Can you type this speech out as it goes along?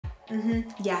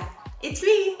Yeah, it's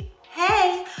me.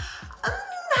 Hey, has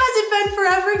it been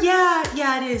forever?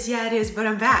 Yeah, it is, but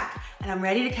I'm back and I'm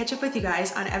ready to catch up with you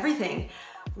guys on everything.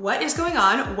 What is going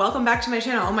on? Welcome back to my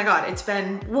channel. Oh my God, it's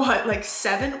been what, like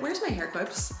 7? Where's my hair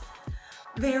clips?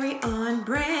 Very on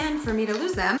brand for me to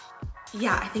lose them.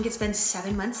 Yeah, I think it's been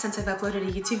 7 months since I've uploaded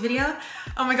a YouTube video.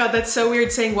 Oh my God, that's so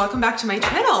weird saying welcome back to my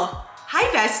channel. Hi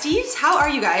besties, how are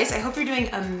you guys? I hope you're doing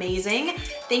amazing.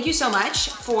 Thank you so much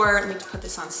for, let me put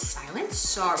this on silent,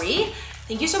 sorry.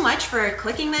 Thank you so much for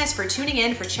clicking this, for tuning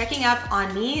in, for checking up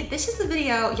on me. This is the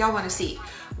video y'all wanna see.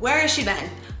 Where has she been?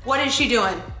 What is she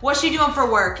doing? What's she doing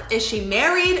for work? Is she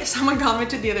married? Someone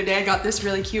commented the other day, I got this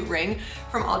really cute ring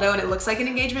from Aldo and it looks like an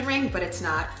engagement ring, but it's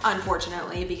not,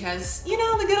 unfortunately, because you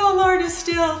know, the good old Lord is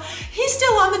he's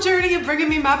still on the journey of bringing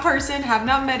me my person, have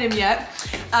not met him yet.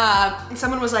 And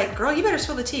someone was like, girl, you better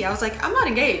spill the tea. I was like, I'm not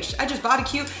engaged. I just bought a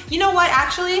cute, you know what,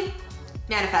 actually,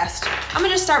 manifest. I'm gonna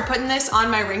just start putting this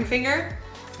on my ring finger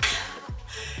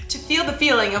to feel the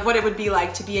feeling of what it would be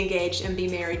like to be engaged and be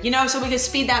married, you know, so we could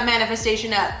speed that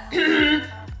manifestation up.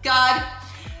 God.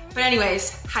 But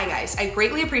anyways, hi guys, I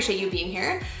greatly appreciate you being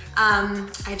here. I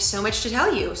have so much to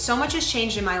tell you. So much has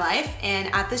changed in my life,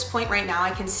 and at this point right now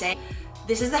I can say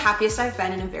this is the happiest I've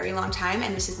been in a very long time,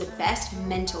 and this is the best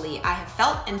mentally I have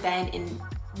felt and been in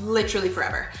literally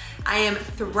forever. I am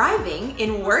thriving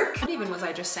in work. What even was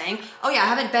I just saying? Oh yeah, I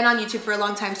haven't been on YouTube for a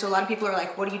long time, so a lot of people are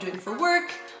like, what are you doing for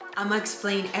work? I'm gonna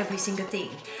explain every single thing.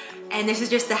 And this is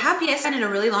just the happiest I've been in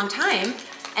a really long time,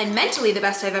 and mentally the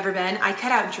best I've ever been. I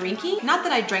cut out drinking. Not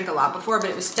that I drank a lot before, but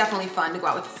it was definitely fun to go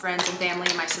out with friends and family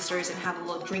and my sisters and have a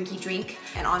little drinky drink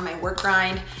and on my work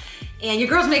grind. And your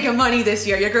girl's making money this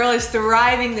year. Your girl is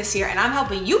thriving this year, and I'm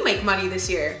helping you make money this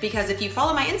year, because if you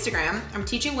follow my Instagram, I'm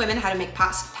teaching women how to make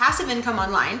passive income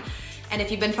online. And if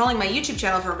you've been following my YouTube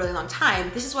channel for a really long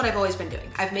time, this is what I've always been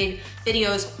doing. I've made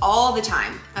videos all the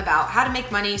time about how to make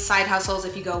money, side hustles.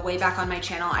 If you go way back on my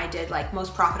channel, I did like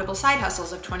most profitable side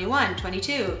hustles of 21,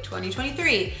 22,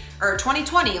 2023, or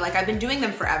 2020. Like I've been doing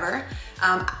them forever.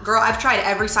 Girl, I've tried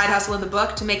every side hustle in the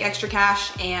book to make extra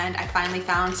cash, and I finally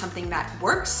found something that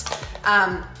works.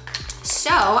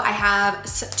 So I have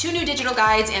 2 new digital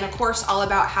guides and a course all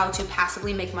about how to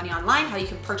passively make money online, how you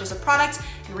can purchase a product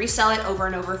and resell it over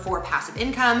and over for passive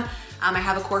income. I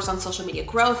have a course on social media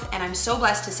growth, and I'm so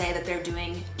blessed to say that they're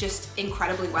doing just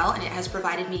incredibly well, and it has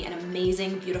provided me an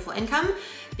amazing, beautiful income,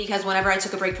 because whenever I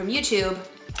took a break from YouTube,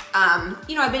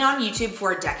 you know, I've been on YouTube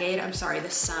for a decade. I'm sorry,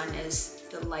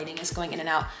 the lighting is going in and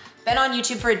out. Been on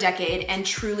YouTube for a decade and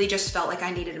truly just felt like I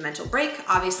needed a mental break.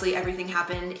 Obviously, everything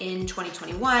happened in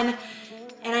 2021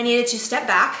 and I needed to step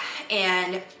back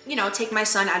and, you know, take my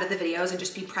son out of the videos and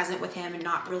just be present with him and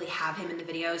not really have him in the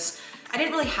videos. I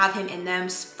didn't really have him in them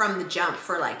from the jump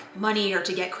for like money or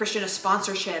to get Christian a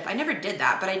sponsorship. I never did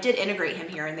that, but I did integrate him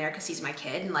here and there because he's my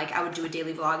kid, and like I would do a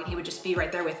daily vlog and he would just be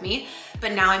right there with me.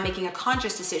 But now I'm making a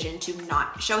conscious decision to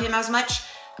not show him as much.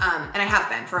 And I have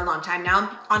been for a long time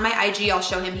now. On my IG, I'll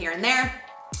show him here and there.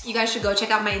 You guys should go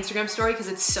check out my Instagram story because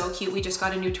it's so cute. We just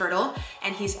got a new turtle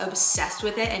and he's obsessed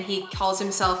with it, and he calls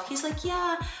himself, he's like,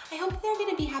 yeah, I hope they're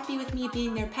gonna be happy with me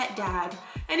being their pet dad.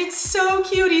 And it's so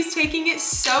cute. He's taking it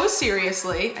so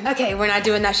seriously. Okay, we're not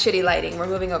doing that shitty lighting. We're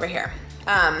moving over here.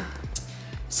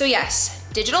 So yes,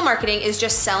 digital marketing is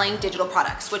just selling digital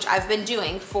products, which I've been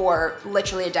doing for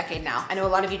literally a decade now. I know a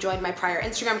lot of you joined my prior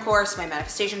Instagram course, my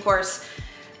manifestation course,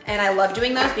 and I love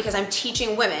doing those because I'm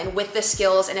teaching women with the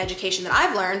skills and education that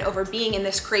I've learned over being in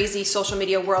this crazy social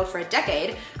media world for a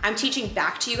decade. I'm teaching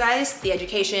back to you guys the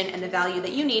education and the value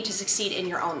that you need to succeed in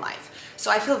your own life. So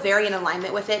I feel very in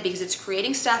alignment with it because it's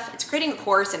creating stuff, it's creating a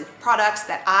course and products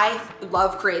that I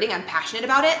love creating. I'm passionate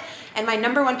about it. And my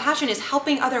 #1 passion is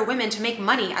helping other women to make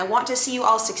money. I want to see you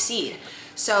all succeed.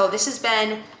 So this has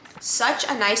been such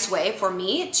a nice way for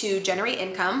me to generate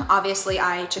income. Obviously,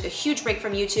 I took a huge break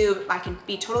from YouTube. I can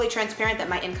be totally transparent that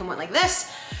my income went like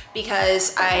this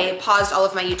because I paused all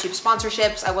of my YouTube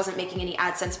sponsorships. I wasn't making any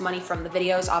AdSense money from the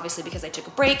videos, obviously, because I took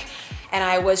a break and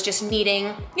I was just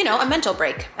needing, you know, a mental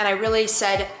break. And I really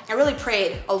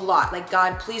prayed a lot, like,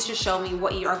 God, please just show me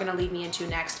what you are gonna lead me into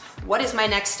next. What is my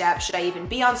next step? Should I even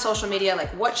be on social media? Like,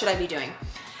 what should I be doing?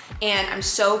 And I'm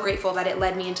so grateful that it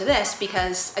led me into this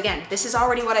because, again, this is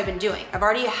already what I've been doing. I've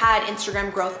already had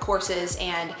Instagram growth courses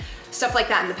and stuff like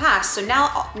that in the past. So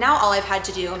now all I've had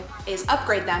to do is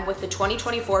upgrade them with the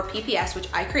 2024 PPS, which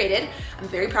I created. I'm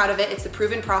very proud of it. It's the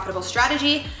Proven Profitable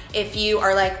Strategy. If you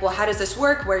are like, well, how does this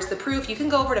work? Where's the proof? You can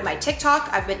go over to my TikTok.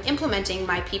 I've been implementing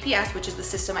my PPS, which is the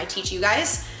system I teach you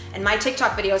guys. And my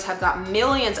TikTok videos have got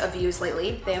millions of views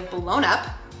lately. They have blown up.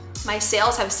 My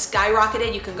sales have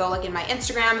skyrocketed. You can go look in my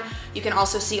Instagram. You can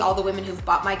also see all the women who've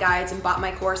bought my guides and bought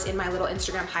my course in my little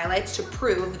Instagram highlights to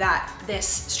prove that this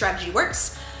strategy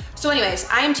works. So anyways,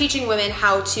 I am teaching women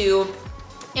how to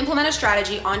implement a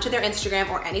strategy onto their Instagram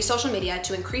or any social media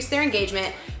to increase their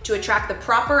engagement, to attract the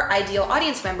proper ideal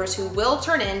audience members who will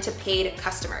turn into paid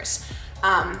customers.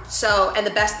 And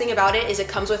the best thing about it is it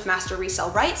comes with master resell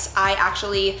rights. I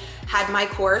actually had my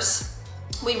course,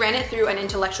 we ran it through an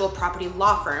intellectual property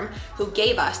law firm who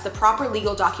gave us the proper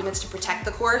legal documents to protect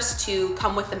the course to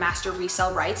come with the master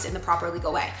resell rights in the proper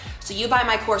legal way. So you buy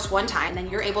my course one time, then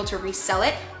you're able to resell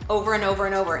it over and over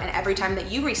and over. And every time that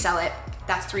you resell it,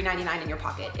 that's $3.99 in your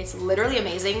pocket. It's literally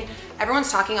amazing.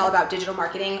 Everyone's talking all about digital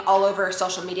marketing all over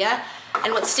social media.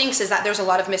 And what stinks is that there's a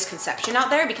lot of misconception out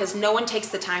there because no one takes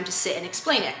the time to sit and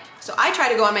explain it. So I try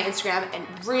to go on my Instagram and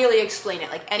really explain it.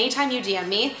 Like anytime you DM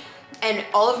me, and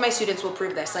all of my students will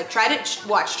prove this. Like try it.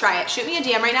 Shoot me a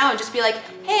DM right now and just be like,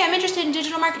 hey, I'm interested in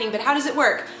digital marketing, but how does it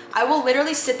work? I will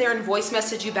literally sit there and voice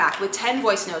message you back with 10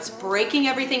 voice notes, breaking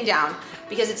everything down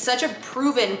because it's such a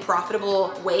proven,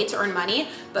 profitable way to earn money.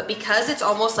 But because it's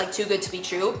almost like too good to be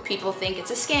true, people think it's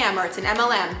a scam or it's an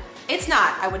MLM. It's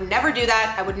not. I would never do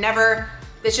that. I would never.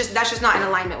 That's just not in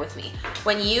alignment with me.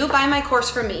 When you buy my course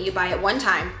from me, you buy it one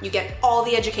time, you get all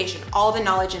the education, all the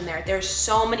knowledge in there. There's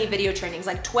so many video trainings,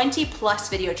 like 20 plus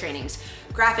video trainings,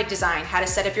 graphic design, how to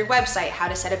set up your website, how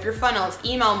to set up your funnels,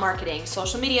 email marketing,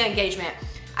 social media engagement.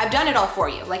 I've done it all for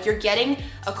you. Like you're getting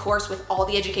a course with all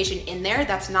the education in there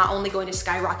that's not only going to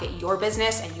skyrocket your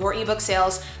business and your ebook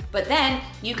sales, but then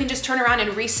you can just turn around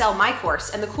and resell my course.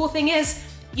 And the cool thing is,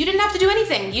 you didn't have to do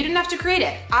anything. You didn't have to create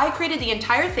it. I created the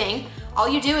entire thing. All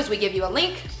you do is we give you a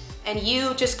link and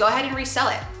you just go ahead and resell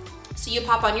it. So you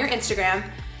pop on your Instagram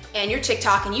and your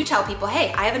TikTok and you tell people,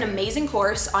 hey, I have an amazing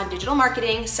course on digital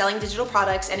marketing, selling digital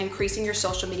products and increasing your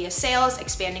social media sales,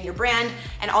 expanding your brand.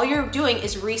 And all you're doing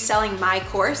is reselling my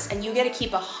course and you get to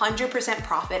keep 100%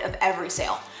 profit of every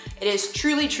sale. It is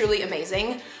truly, truly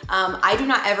amazing. I do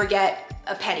not ever get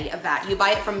a penny of that. You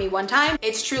buy it from me one time.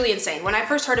 It's truly insane. When I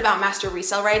first heard about master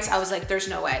resell rights, I was like, there's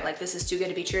no way, like this is too good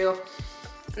to be true.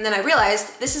 And then I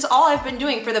realized this is all I've been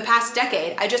doing for the past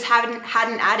decade. I just hadn't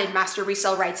added master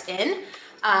resell rights in,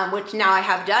 which now I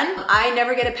have done. I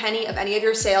never get a penny of any of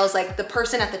your sales. Like the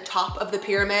person at the top of the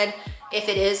pyramid, if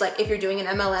it is like, if you're doing an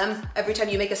MLM, every time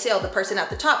you make a sale, the person at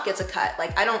the top gets a cut.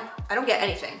 Like I don't get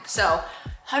anything. So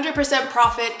 100%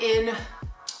 profit in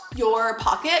your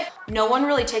pocket. No one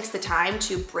really takes the time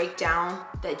to break down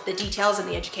the details and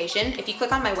the education. If you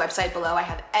click on my website below, I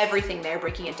have everything there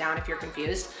breaking it down if you're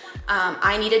confused.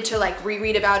 I needed to like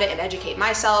reread about it and educate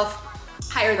myself,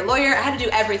 hire the lawyer. I had to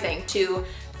do everything to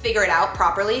figure it out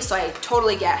properly. So I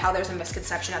totally get how there's a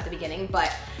misconception at the beginning,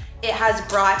 but it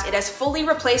has fully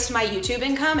replaced my YouTube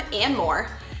income and more.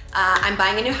 I'm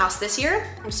buying a new house this year.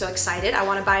 I'm so excited. I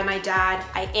am buying my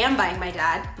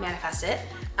dad, manifest it,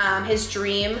 his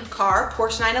dream car,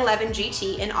 Porsche 911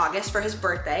 GT in August for his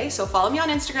birthday. So follow me on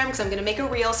Instagram because I'm gonna make a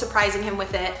reel surprising him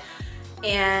with it.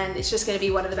 And it's just gonna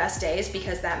be one of the best days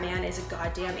because that man is a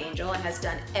goddamn angel and has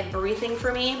done everything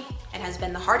for me and has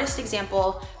been the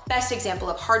best example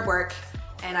of hard work.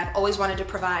 And I've always wanted to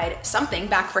provide something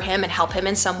back for him and help him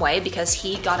in some way because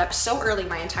he got up so early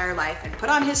my entire life and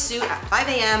put on his suit at 5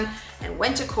 a.m. and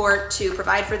went to court to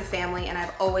provide for the family. And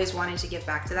I've always wanted to give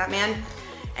back to that man.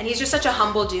 And he's just such a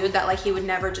humble dude that like he would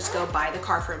never just go buy the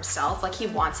car for himself. Like he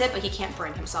wants it, but he can't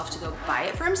bring himself to go buy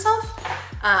it for himself.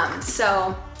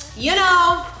 So, you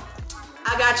know,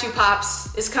 I got you,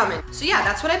 Pops, is coming. So yeah,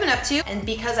 that's what I've been up to. And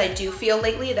because I do feel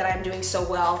lately that I'm doing so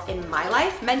well in my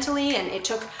life mentally, and it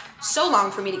took so long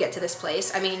for me to get to this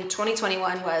place. I mean,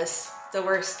 2021 was the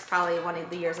worst, probably one of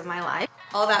the years of my life.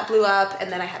 All that blew up,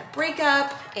 and then I had a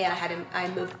breakup, and I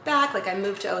moved back, like I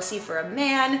moved to OC for a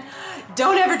man.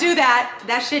 Don't ever do that.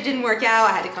 That shit didn't work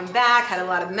out. I had to come back, had a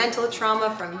lot of mental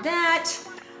trauma from that.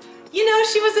 You know,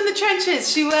 she was in the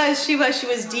trenches. She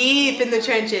was deep in the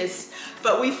trenches,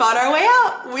 but we fought our way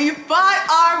out. We fought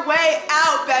our way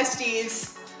out,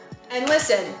 besties. And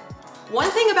listen, one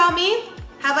thing about me,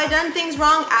 have I done things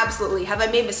wrong? Absolutely. Have I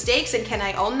made mistakes and can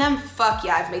I own them? Fuck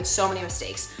yeah, I've made so many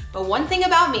mistakes. But one thing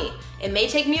about me, it may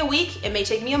take me a week, it may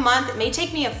take me a month, it may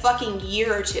take me a fucking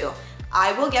year or two.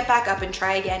 I will get back up and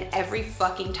try again every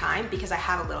fucking time because I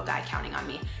have a little guy counting on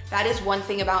me. That is one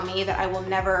thing about me that I will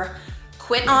never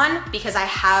quit on because I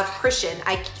have Christian.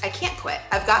 I can't quit.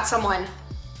 I've got someone,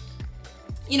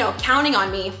 you know, counting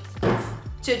on me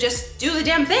to just do the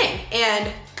damn thing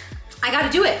and I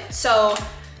gotta do it. So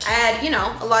I had, you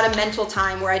know, a lot of mental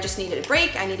time where I just needed a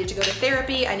break. I needed to go to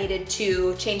therapy. I needed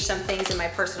to change some things in my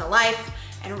personal life.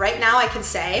 And right now I can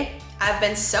say I've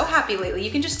been so happy lately. You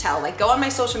can just tell, like go on my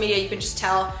social media, you can just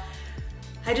tell.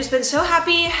 I've just been so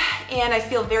happy, and I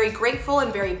feel very grateful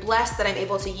and very blessed that I'm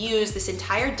able to use this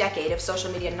entire decade of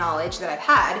social media knowledge that I've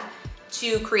had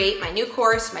to create my new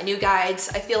course, my new guides.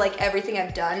 I feel like everything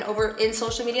I've done over in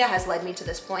social media has led me to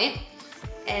this point.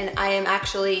 And I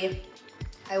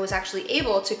was actually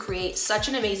able to create such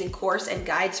an amazing course and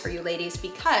guides for you ladies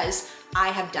because I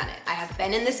have done it. I have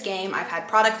been in this game. I've had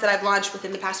products that I've launched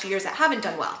within the past few years that haven't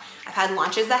done well. I've had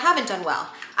launches that haven't done well.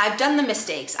 I've done the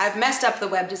mistakes. I've messed up the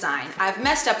web design. I've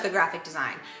messed up the graphic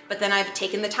design, but then I've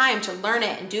taken the time to learn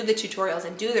it and do the tutorials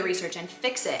and do the research and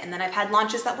fix it. And then I've had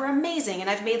launches that were amazing and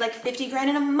I've made like 50 grand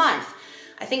in a month.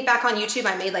 I think back on YouTube,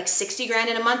 I made like 60 grand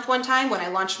in a month one time when I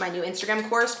launched my new Instagram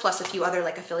course, plus a few other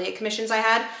like affiliate commissions I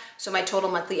had. So my total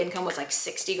monthly income was like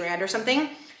 60 grand or something.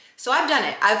 So I've done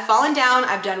it. I've fallen down.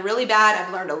 I've done really bad.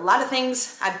 I've learned a lot of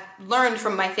things. I've learned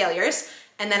from my failures.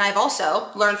 And then I've also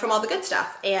learned from all the good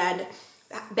stuff and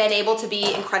been able to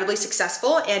be incredibly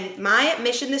successful. And my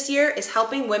mission this year is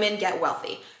helping women get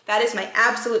wealthy. That is my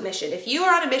absolute mission. If you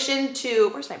are on a mission to,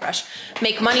 where's my brush?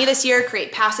 Make money this year,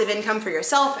 create passive income for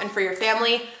yourself and for your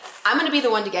family, I'm gonna be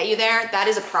the one to get you there. That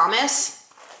is a promise.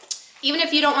 Even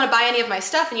if you don't wanna buy any of my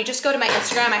stuff and you just go to my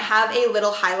Instagram, I have a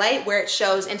little highlight where it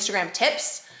shows Instagram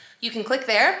tips. You can click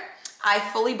there. I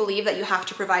fully believe that you have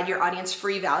to provide your audience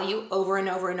free value over and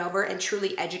over and over and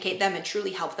truly educate them and truly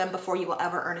help them before you will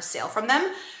ever earn a sale from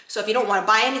them. So if you don't want to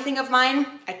buy anything of mine,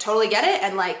 I totally get it.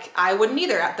 And like, I wouldn't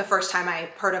either the first time I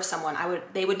heard of someone.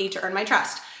 They would need to earn my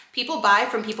trust. People buy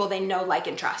from people they know, like,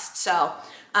 and trust. So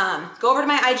go over to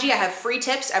my IG. I have free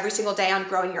tips every single day on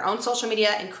growing your own social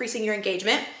media, increasing your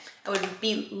engagement. I would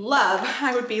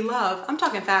love, I'm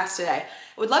talking fast today.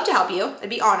 I would love to help you. I'd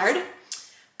be honored.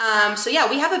 So yeah,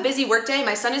 we have a busy work day.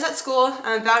 My son is at school.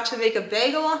 I'm about to make a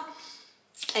bagel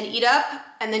and eat up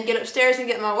and then get upstairs and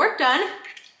get my work done.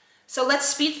 So let's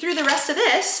speed through the rest of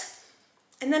this.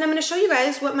 And then I'm gonna show you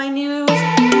guys what my new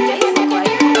days look like,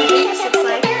 what my business looks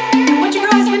like, and what your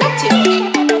girl has been up to.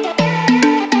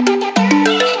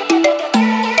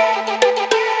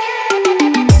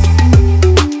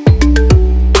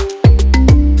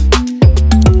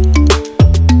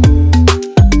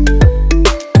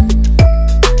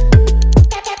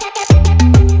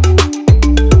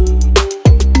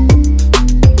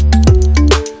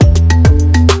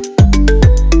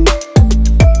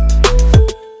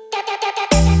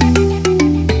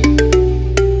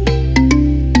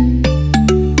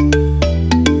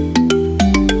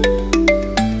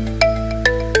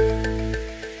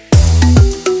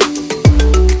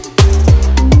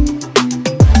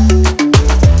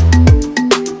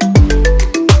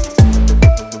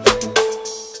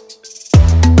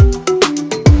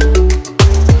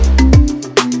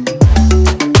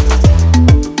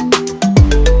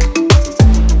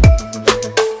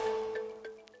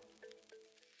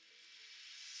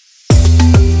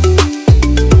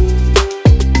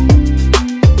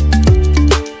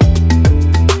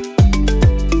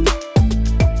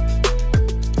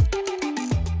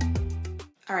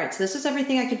 This is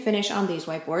everything I could finish on these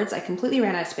whiteboards. I completely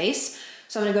ran out of space.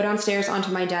 So I'm gonna go downstairs onto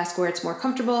my desk where it's more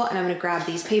comfortable, and I'm gonna grab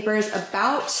these papers. I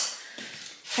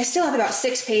still have about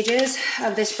 6 pages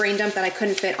of this brain dump that I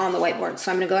couldn't fit on the whiteboard.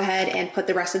 So I'm gonna go ahead and put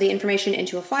the rest of the information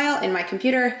into a file in my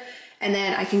computer, and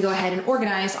then I can go ahead and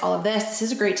organize all of this. This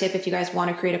is a great tip if you guys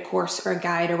wanna create a course or a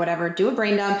guide or whatever, do a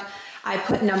brain dump. I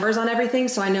put numbers on everything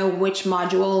so I know which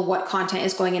module, what content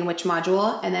is going in which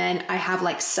module, and then I have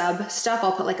like sub stuff.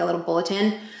 I'll put like a little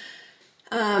bulletin.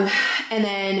 And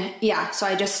then, yeah, so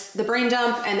the brain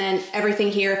dump, and then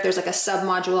everything here, if there's like a sub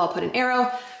module, I'll put an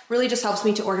arrow. Really just helps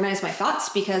me to organize my thoughts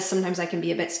because sometimes I can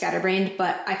be a bit scatterbrained,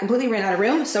 but I completely ran out of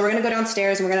room. So we're gonna go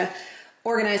downstairs and we're gonna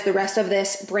organize the rest of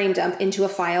this brain dump into a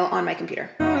file on my computer.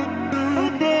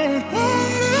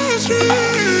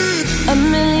 A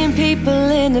million people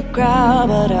in the crowd,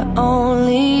 but I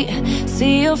only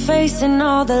see your face in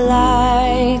all the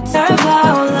lights.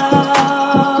 About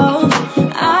love,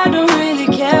 I don't really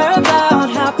care about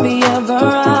happy ever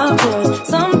after.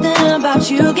 Something about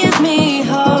you gives me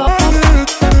hope.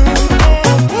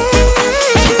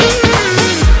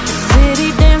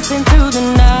 City dancing through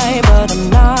the night, but I'm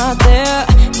not there.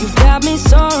 You've got me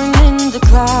soaring in the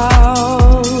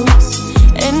clouds,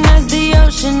 and as the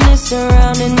ocean is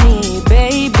surrounding me,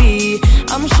 baby,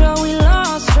 I'm sure we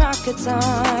lost track of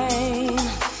time.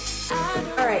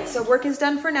 All right, so work is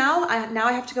done for now. Now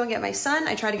I have to go and get my son.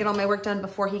 I try to get all my work done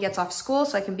before he gets off school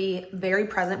so I can be very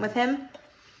present with him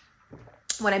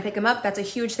when I pick him up. That's a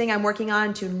huge thing I'm working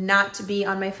on, to not be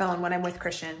on my phone when I'm with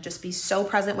Christian. Just be so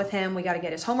present with him. We got to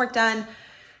get his homework done.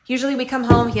 Usually we come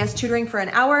home, he has tutoring for an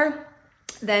hour.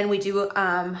 Then we do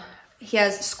he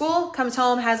has school, comes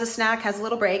home, has a snack, has a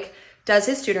little break, does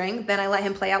his tutoring. Then I let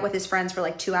him play out with his friends for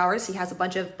like 2 hours. He has a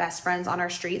bunch of best friends on our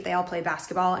street. They all play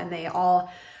basketball, and I'll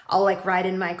like ride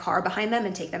in my car behind them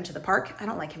and take them to the park. I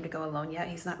don't like him to go alone yet.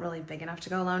 He's not really big enough to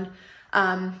go alone.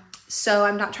 So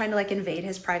I'm not trying to like invade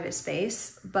his private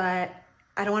space, but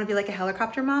I don't want to be like a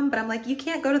helicopter mom, but I'm like, you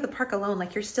can't go to the park alone.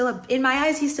 Like you're still in my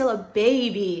eyes, he's still a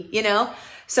baby, you know?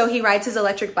 So he rides his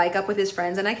electric bike up with his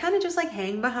friends, and I kind of just like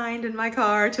hang behind in my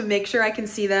car to make sure I can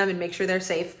see them and make sure they're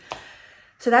safe.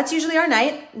 So that's usually our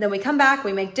night. Then we come back,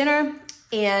 we make dinner,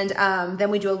 and then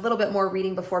we do a little bit more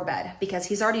reading before bed because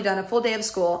he's already done a full day of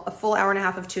school, a full hour and a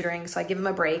half of tutoring. So I give him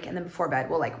a break, and then before bed,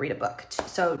 we'll like read a book.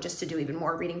 So just to do even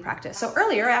more reading practice. So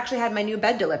earlier I actually had my new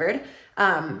bed delivered.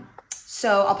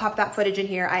 So I'll pop that footage in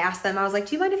here. I asked them, I was like,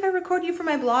 do you mind if I record you for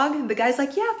my blog? And the guy's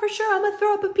like, yeah, for sure. I'm gonna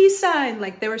throw up a peace sign.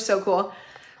 Like they were so cool.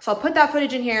 So I'll put that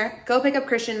footage in here, go pick up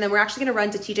Christian. Then we're actually gonna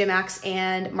run to TJ Maxx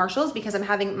and Marshall's because I'm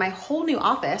having my whole new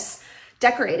office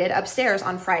decorated upstairs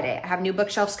on Friday. I have new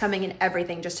bookshelves coming and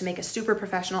everything just to make a super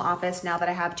professional office now that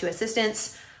I have 2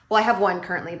 assistants. Well, I have 1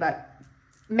 currently, but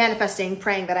manifesting,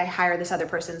 praying that I hire this other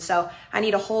person. So I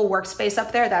need a whole workspace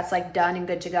up there that's like done and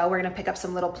good to go. We're gonna pick up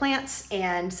some little plants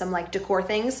and some like decor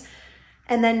things.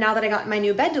 And then now that I got my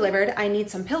new bed delivered, I need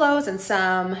some pillows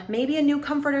and maybe a new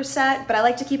comforter set, but I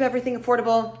like to keep everything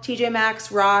affordable. TJ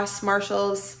Maxx, Ross,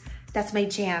 Marshall's, that's my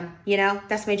jam, you know,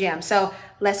 that's my jam. So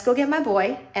let's go get my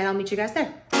boy and I'll meet you guys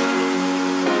there.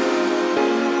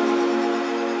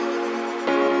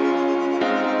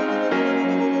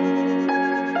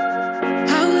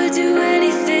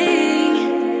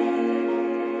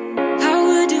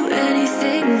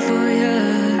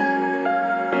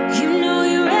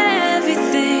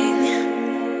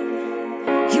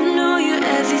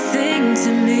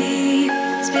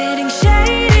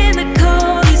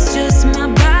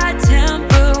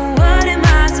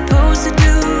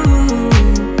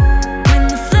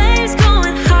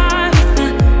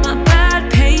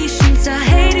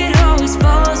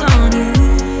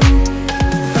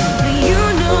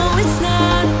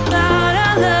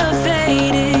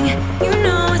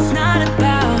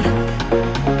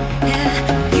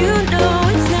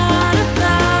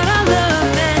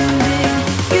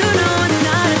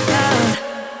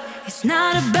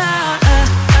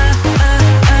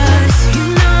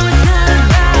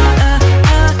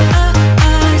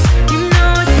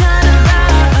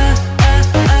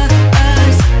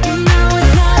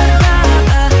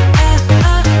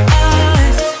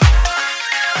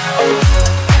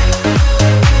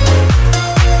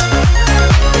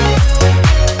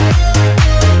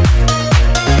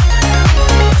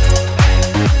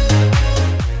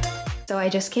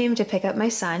 Just came to pick up my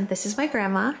son. This is my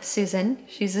grandma, Susan.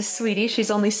 She's a sweetie.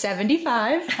 She's only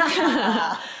 75.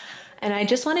 And I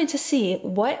just wanted to see,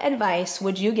 what advice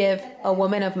would you give a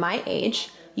woman of my age?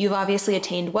 You've obviously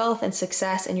attained wealth and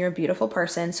success and you're a beautiful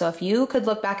person. So if you could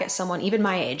look back at someone, even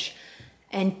my age,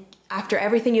 and after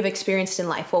everything you've experienced in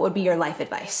life, what would be your life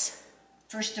advice?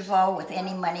 First of all, with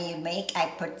any money you make, I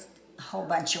put a whole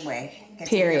bunch away.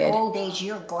 Period. In your old age,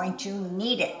 you're going to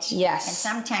need it. Yes. And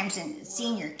sometimes a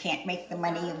senior can't make the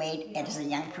money you made as a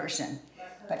young person.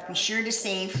 But be sure to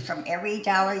save from every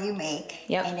dollar you make,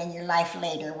 yep. And then your life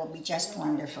later will be just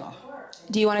wonderful.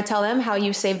 Do you want to tell them how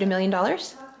you saved $1 million?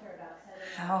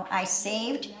 How I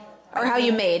saved? Or how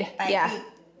you made, yeah.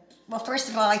 Well, first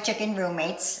of all, I took in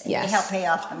roommates. And yes. They helped pay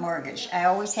off the mortgage. I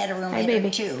always had a roommate or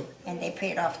 2, and they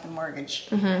paid off the mortgage.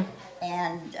 Mm-hmm.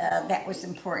 And that was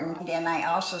important. Then I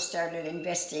also started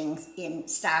investing in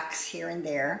stocks here and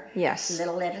there. Yes.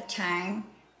 Little at a time.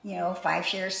 You know, 5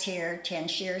 shares here, 10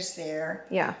 shares there.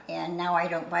 Yeah. And now I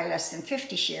don't buy less than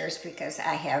 50 shares because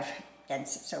I have done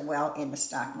so well in the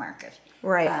stock market.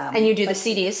 Right. And you do the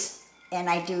CDs. And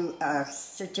I do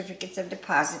certificates of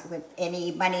deposit with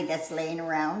any money that's laying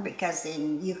around, because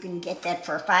then you can get that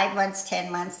for 5 months,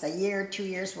 10 months, a year, 2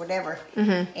 years, whatever.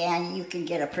 Mm-hmm. And you can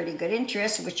get a pretty good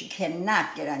interest, which you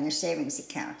cannot get on your savings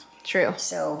account. True.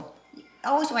 So you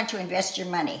always want to invest your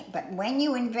money. But when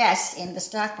you invest in the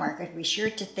stock market, be sure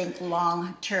to think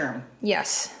long term.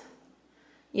 Yes.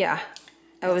 Yeah.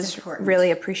 I was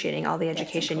really appreciating all the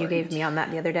education you gave me on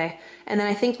that the other day. And then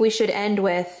I think we should end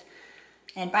with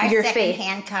and buy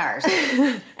secondhand cars.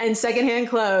 And secondhand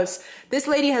clothes. This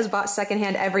lady has bought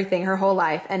secondhand everything her whole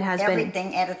life and has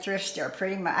everything at a thrift store,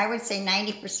 pretty much. I would say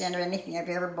 90% of anything I've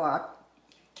ever bought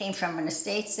came from an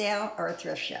estate sale or a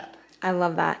thrift shop. I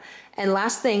love that. And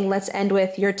last thing, let's end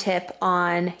with your tip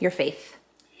on your faith.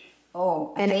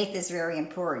 Oh, and faith is very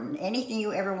important. Anything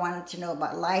you ever wanted to know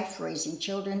about life, raising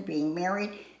children, being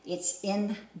married, it's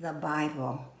in the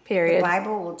Bible. Period. The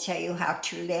Bible will tell you how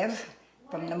to live,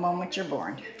 from the moment you're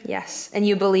born. Yes, and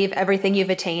you believe everything you've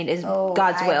attained is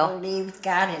God's will. I believe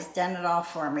God has done it all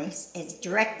for me. It's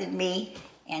directed me,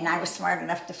 and I was smart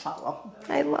enough to follow.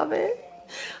 I love it.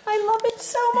 I love it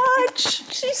so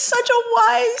much. She's such a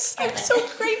wise, I'm so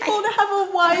grateful to have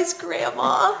a wise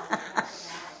grandma.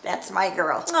 That's my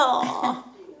girl. Aww.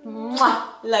 Mwah.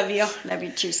 Love you. Love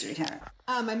you too, sweetheart.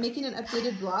 I'm making an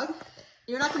updated vlog.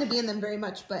 You're not going to be in them very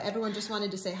much, but everyone just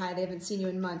wanted to say hi. They haven't seen you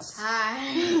in months.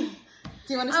 Hi.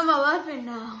 Do you want to? I'm 11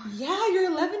 now. Yeah, you're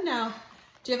 11 now.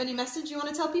 Do you have any message you want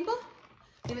to tell people?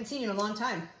 I haven't seen you in a long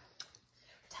time.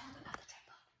 Tell them about the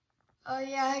trombone. Oh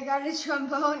yeah, I got a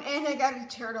trombone and I got a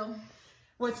turtle.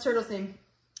 What's Turtle's name?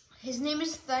 His name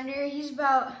is Thunder. He's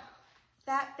about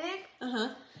that big.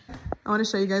 I want to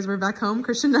show you guys, we're back home.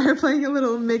 Christian and I are playing a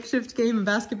little makeshift game of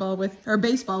basketball or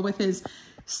baseball with his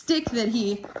stick that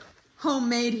he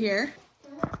homemade here.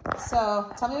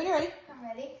 So tell me when you're ready. I'm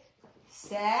ready.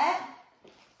 Set,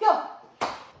 go.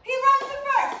 He runs to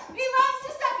first. He runs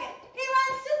to second. He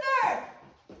runs to third.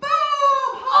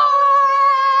 Boom!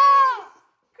 Oh!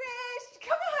 Christian,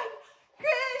 come on.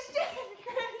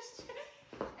 Christian.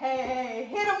 Hey,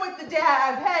 hit him with the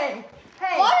dab. Hey.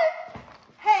 What?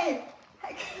 Hey.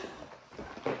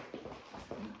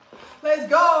 Let's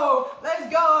go.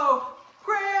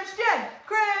 Christian.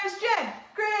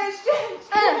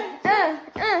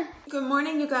 Good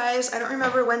morning, you guys. I don't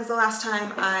remember when's the last time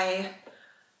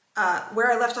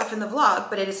where I left off in the vlog,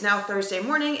 but it is now Thursday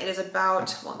morning. It is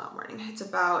about, well, not morning, it's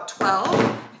about 12.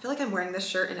 I feel like I'm wearing this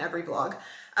shirt in every vlog.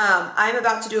 I'm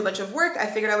about to do a bunch of work. I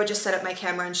figured I would just set up my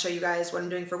camera and show you guys what I'm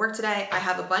doing for work today. I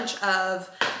have a bunch of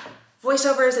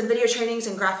voiceovers and video trainings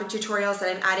and graphic tutorials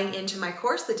that I'm adding into my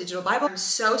course, The Digital Bible. I'm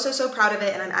so proud of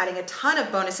it, and I'm adding a ton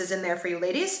of bonuses in there for you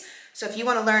ladies. So if you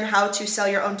want to learn how to sell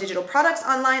your own digital products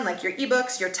online, like your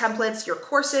ebooks, your templates, your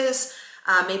courses,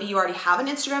 maybe you already have an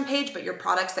Instagram page, but your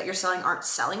products that you're selling aren't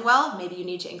selling well. Maybe you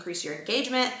need to increase your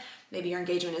engagement. Maybe your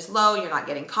engagement is low, you're not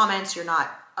getting comments,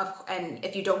 and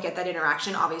if you don't get that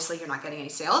interaction, obviously you're not getting any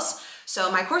sales. So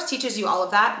my course teaches you all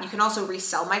of that. You can also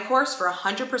resell my course for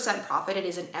 100% profit. It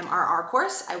is an MRR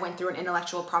course. I went through an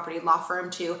intellectual property law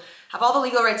firm to have all the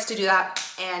legal rights to do that,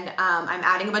 and I'm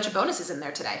adding a bunch of bonuses in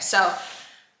there today. So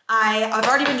I've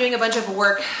already been doing a bunch of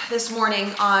work this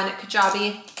morning on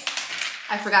Kajabi.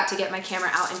 I forgot to get my camera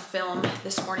out and film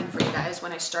this morning for you guys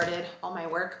when I started all my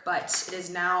work, but it is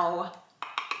now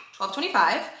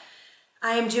 12:25.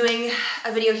 I am doing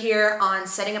a video here on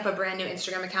setting up a brand new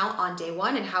Instagram account on day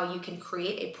one and how you can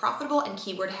create a profitable and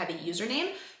keyword heavy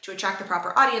username to attract the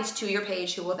proper audience to your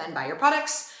page who will then buy your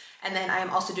products. And then I am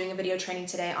also doing a video training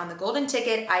today on the golden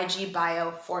ticket IG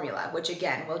bio formula, which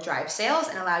again will drive sales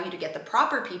and allow you to get the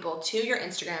proper people to your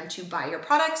Instagram to buy your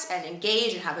products and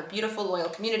engage and have a beautiful, loyal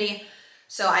community.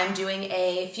 So I'm doing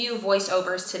a few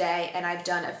voiceovers today, and I've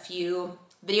done a few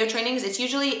video trainings. It's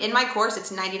usually, in my course,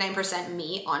 it's 99%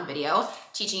 me on video,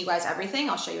 teaching you guys everything.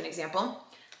 I'll show you an example.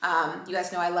 You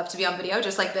guys know I love to be on video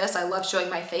just like this. I love showing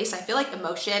my face. I feel like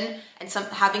emotion and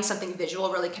having something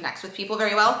visual really connects with people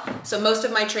very well. So most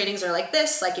of my trainings are like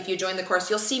this. Like if you join the course,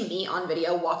 you'll see me on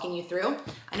video walking you through.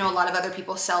 I know a lot of other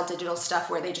people sell digital stuff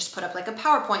where they just put up like a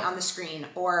PowerPoint on the screen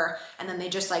and then they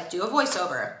just like do a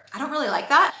voiceover. I don't really like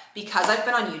that because I've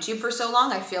been on YouTube for so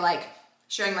long. I feel like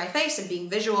showing my face and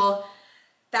being visual,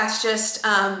 that's just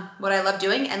what I love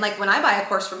doing. And like when I buy a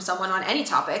course from someone on any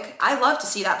topic, I love to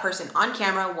see that person on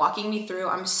camera walking me through.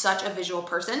 I'm such a visual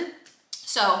person.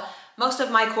 So most of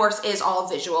my course is all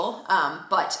visual,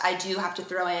 but I do have to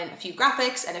throw in a few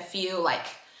graphics and a few like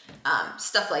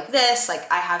stuff like this.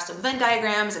 Like I have some Venn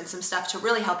diagrams and some stuff to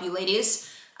really help you ladies.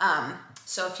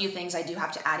 So a few things I do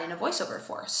have to add in a voiceover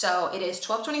for. So it is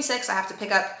 12:26. I have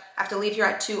to leave here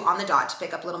at 2 on the dot to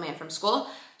pick up little man from school.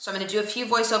 So I'm gonna do a few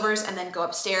voiceovers and then go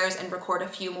upstairs and record a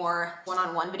few more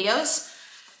one-on-one videos.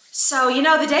 So, you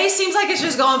know, the day seems like it's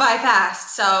just going by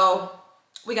fast, so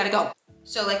we gotta go.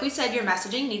 So like we said, your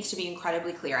messaging needs to be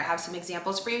incredibly clear. I have some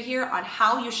examples for you here on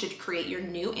how you should create your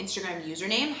new Instagram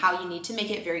username, how you need to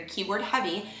make it very keyword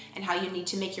heavy, and how you need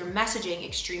to make your messaging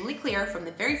extremely clear from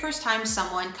the very first time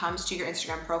someone comes to your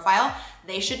Instagram profile.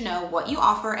 They should know what you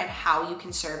offer and how you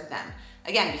can serve them.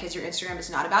 Again, because your Instagram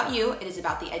is not about you, it is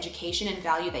about the education and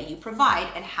value that you provide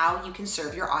and how you can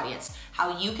serve your audience,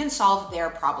 how you can solve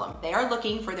their problem. They are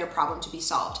looking for their problem to be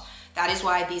solved. That is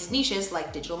why these niches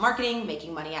like digital marketing,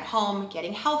 making money at home,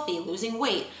 getting healthy, losing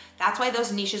weight, that's why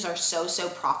those niches are so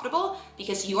profitable,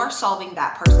 because you are solving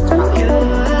that person's problem.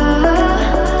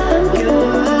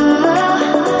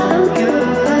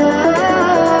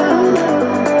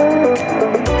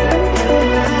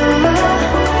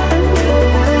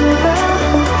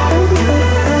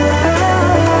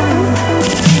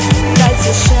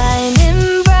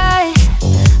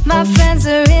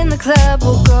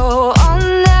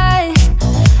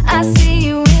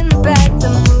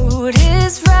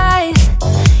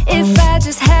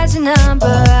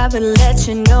 let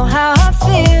you know how I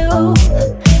feel.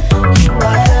 You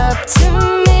walk up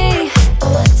to me,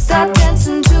 start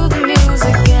dancing to the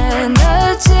music and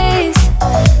the chase,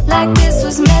 like this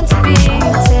was meant to be.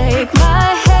 Take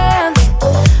my hand,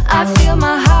 I feel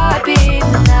my heart beat,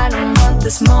 and I don't want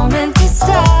this moment to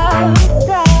stop.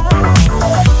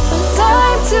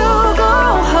 Time to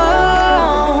go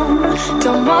home,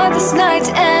 don't want this night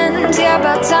to end. Yeah,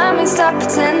 about time we stop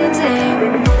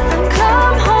pretending.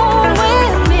 Come home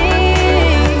with me,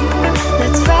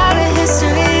 let's write a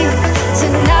history.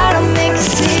 Tonight I'll make you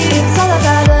see. It's all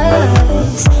about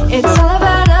us, it's all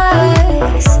about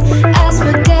us. As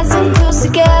we're dancing close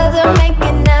together,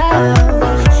 making out.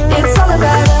 It's all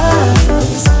about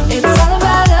us, it's all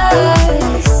about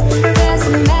us. There's a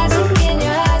magic in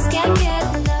your eyes, can't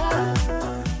get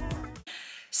enough.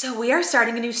 So we are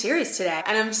starting a new series today,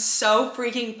 and I'm so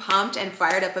freaking pumped and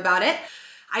fired up about it.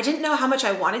 I didn't know how much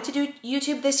I wanted to do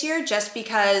YouTube this year, just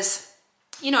because,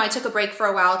 you know, I took a break for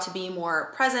a while to be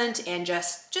more present and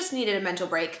just needed a mental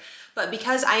break. But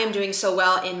because I am doing so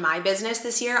well in my business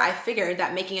this year, I figured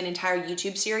that making an entire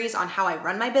YouTube series on how I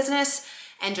run my business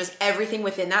and just everything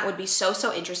within that would be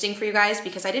so interesting for you guys,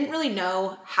 because I didn't really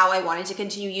know how I wanted to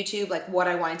continue YouTube, like what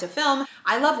I wanted to film.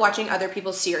 I love watching other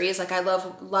people's series. Like I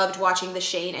loved watching the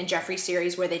Cheyenne and Jeffrey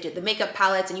series where they did the makeup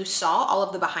palettes and you saw all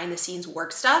of the behind the scenes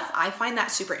work stuff. I find that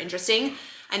super interesting.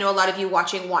 I know a lot of you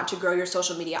watching want to grow your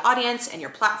social media audience and your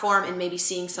platform, and maybe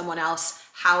seeing someone else,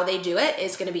 how they do it,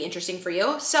 is gonna be interesting for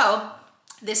you. So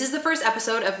this is the first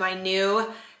episode of my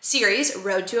new series,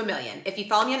 Road to $1 Million. If you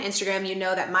follow me on Instagram, you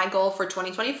know that my goal for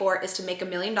 2024 is to make $1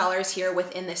 million here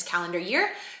within this calendar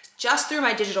year, just through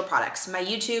my digital products. My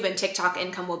YouTube and TikTok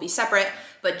income will be separate,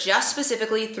 but just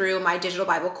specifically through my digital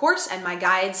Bible course and my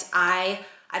guides, I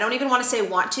don't even want to say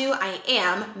want to, I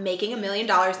am making $1 million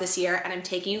this year, and I'm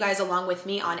taking you guys along with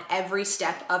me on every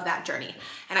step of that journey.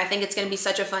 And I think it's going to be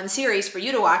such a fun series for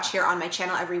you to watch here on my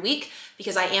channel every week,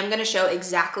 because I am going to show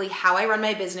exactly how I run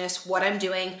my business, what I'm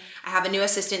doing. I have a new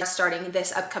assistant starting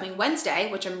this upcoming Wednesday,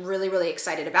 which I'm really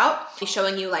excited about. He's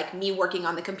showing you like me working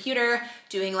on the computer,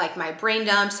 doing like my brain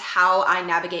dumps, how I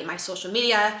navigate my social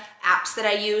media, apps that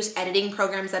I use, editing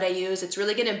programs that I use. It's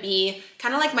really going to be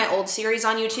kind of like my old series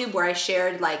on YouTube where I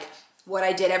shared like what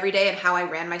I did every day and how I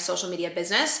ran my social media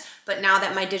business. But now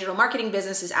that my digital marketing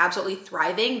business is absolutely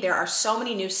thriving, there are so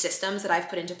many new systems that I've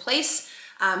put into place.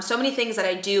 So many things that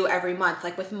I do every month,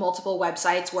 like with multiple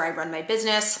websites where I run my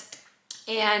business,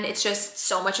 and it's just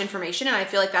so much information. And I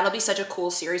feel like that'll be such a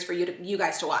cool series for you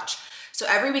guys to watch. So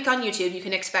every week on YouTube, you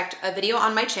can expect a video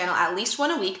on my channel, at least one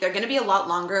a week. They're gonna be a lot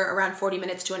longer, around 40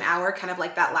 minutes to an hour, kind of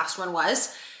like that last one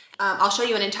was. I'll show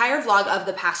you an entire vlog of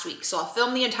the past week. So I'll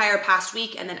film the entire past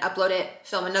week and then upload it,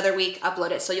 film another week, upload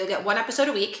it. So you'll get one episode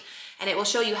a week, and it will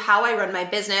show you how I run my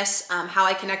business, how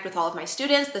I connect with all of my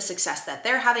students, the success that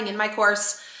they're having in my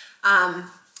course. And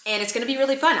it's gonna be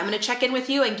really fun. I'm gonna check in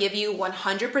with you and give you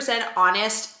 100%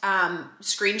 honest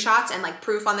screenshots and like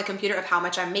proof on the computer of how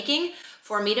much I'm making.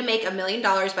 For me to make $1 million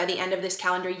by the end of this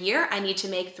calendar year, I need to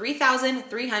make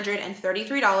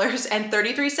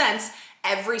 $3,333.33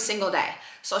 every single day.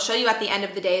 So I'll show you at the end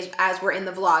of the days as we're in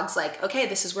the vlogs, like, okay,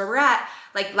 this is where we're at.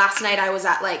 Like last night I was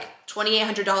at like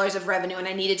 $2,800 of revenue, and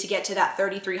I needed to get to that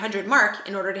 3,300 mark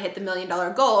in order to hit the $1 million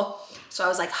goal. So I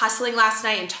was like hustling last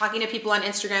night and talking to people on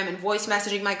Instagram and voice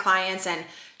messaging my clients and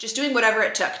just doing whatever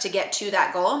it took to get to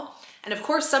that goal. And of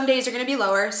course, some days are gonna be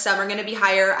lower, some are gonna be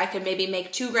higher. I could maybe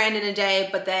make $2 grand in a day,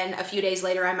 but then a few days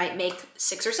later, I might make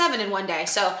 6 or 7 in one day.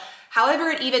 So however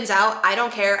it evens out, I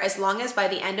don't care, as long as by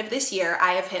the end of this year,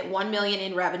 I have hit 1 million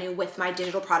in revenue with my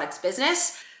digital products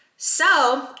business.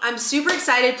 So I'm super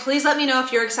excited. Please let me know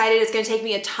if you're excited. It's gonna take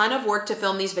me a ton of work to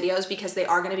film these videos because they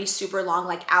are gonna be super long,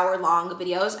 like hour-long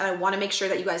videos, and I wanna make sure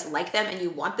that you guys like them and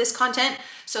you want this content.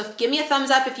 So give me a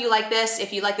thumbs up if you like this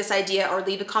idea, or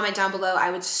leave a comment down below. I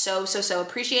would so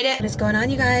appreciate it. What is going on,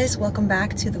 you guys? Welcome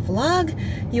back to the vlog.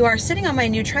 You are sitting on my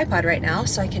new tripod right now,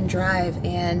 so I can drive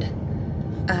and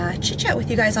chit chat with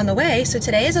you guys on the way. So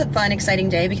today is a fun, exciting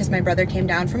day because my brother came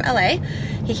down from LA.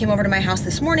 He came over to my house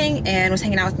this morning and was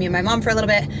hanging out with me and my mom for a little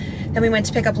bit. Then we went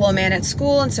to pick up little man at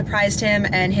school and surprised him,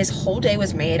 and his whole day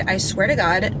was made. I swear to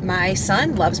God, my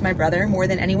son loves my brother more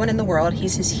than anyone in the world.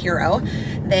 He's his hero.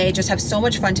 They just have so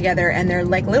much fun together, and they're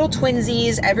like little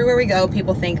twinsies. Everywhere we go,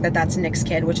 people think that that's Nick's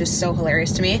kid, which is so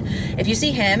hilarious to me. If you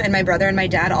see him and my brother and my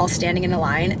dad all standing in a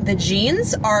line, the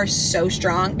genes are so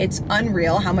strong. It's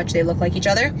unreal how much they look like each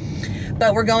other.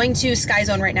 But we're going to Sky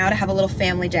Zone right now to have a little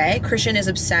family day. Christian is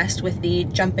obsessed with the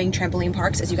jumping trampoline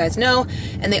parks, as you guys know,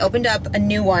 and they opened up a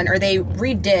new one, or they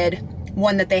redid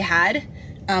one that they had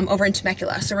over in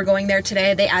Temecula. So we're going there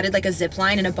today. They added like a zip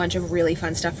line and a bunch of really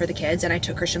fun stuff for the kids, and I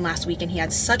took Christian last week and he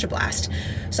had such a blast.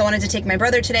 So I wanted to take my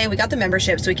brother today. We got the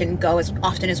membership so we can go as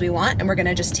often as we want, and we're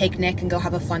gonna just take Nick and go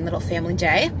have a fun little family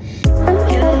day.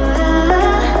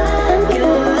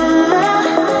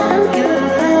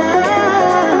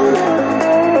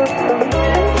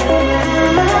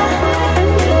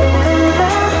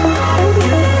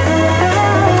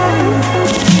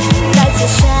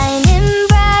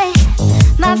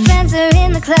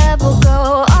 Club will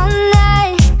go all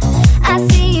night. I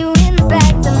see you in the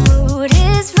back, the mood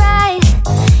is right.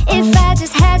 If I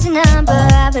just had your number,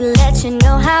 I would let you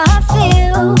know how I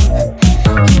feel.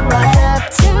 You walk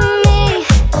up to me,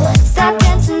 stop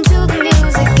dancing to the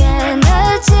music,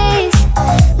 energies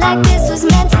like this was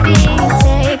meant to be.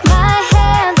 Take my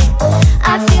hand,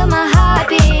 I feel my heart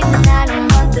beat, and I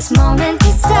don't want this moment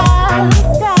to stop.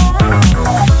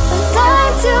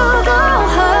 Time to go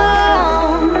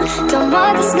home, don't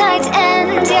want this night to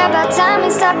end. Yeah, about time we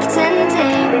stop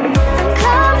pretending.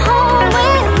 Come home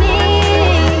with me,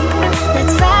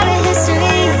 let's write a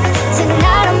history.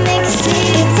 Tonight I'll make you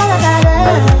see. It's all about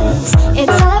us,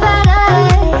 it's all about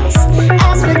us.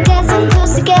 As we're dancing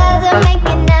close together,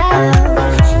 making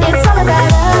out. It's all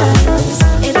about us,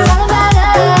 it's all about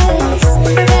us.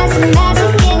 There's some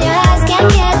magic in your eyes, can't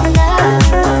get enough.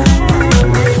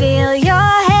 Feel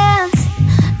your hands,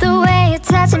 the way you're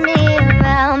touching me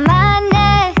around my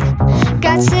neck.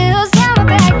 Got chills down my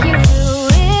back, you do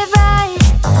it right.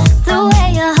 The way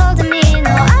you're holding me,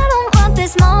 no, I don't want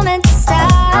this moment to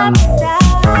stop.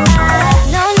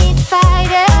 No need to fight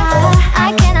it,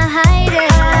 I cannot hide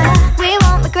it. We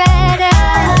won't regret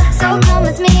it, so come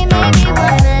with me, maybe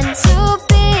we're meant to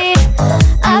be.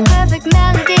 A perfect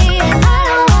melody, and I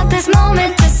don't want this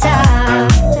moment to stop.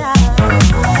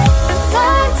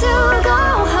 Time to go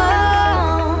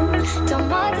home, don't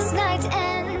want this night to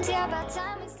end. Yeah, about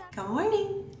time we stop. Good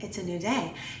morning, it's a new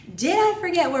day. Did I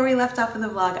forget where we left off in the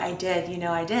vlog? I did, you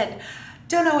know I did.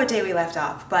 Don't know what day we left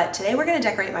off, but today we're gonna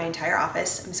decorate my entire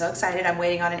office. I'm so excited. I'm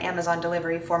waiting on an Amazon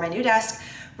delivery for my new desk,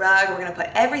 rug. We're gonna put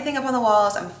everything up on the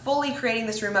walls. I'm fully creating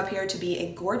this room up here to be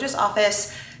a gorgeous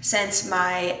office. Since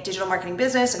my digital marketing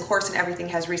business and course and everything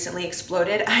has recently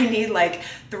exploded, I need like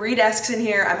 3 desks in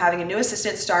here. I'm having a new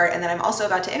assistant start, and then I'm also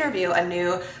about to interview a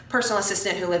new personal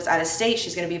assistant who lives out of state.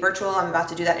 She's gonna be virtual. I'm about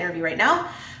to do that interview right now.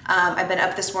 I've been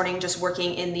up this morning just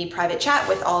working in the private chat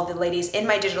with all the ladies in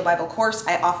my Digital Bible course.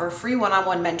 I offer free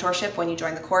one-on-one mentorship when you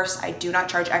join the course. I do not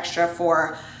charge extra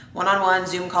for one-on-one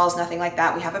Zoom calls, nothing like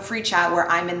that. We have a free chat where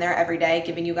I'm in there every day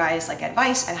giving you guys like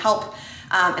advice and help.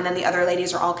 And then the other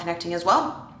ladies are all connecting as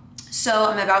well. So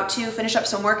I'm about to finish up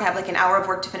some work. I have like an hour of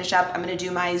work to finish up. I'm gonna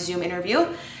do my Zoom interview.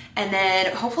 And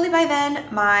then hopefully by then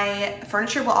my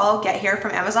furniture will all get here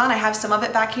from Amazon. I have some of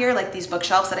it back here, like these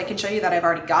bookshelves that I can show you that I've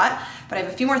already got, but I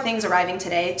have a few more things arriving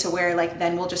today to where like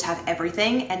then we'll just have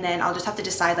everything, and then I'll just have to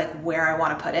decide like where I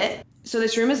want to put it. So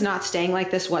this room is not staying like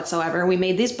this whatsoever. We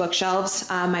made these bookshelves.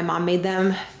 My mom made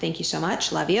them. Thank you so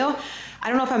much. Love you. I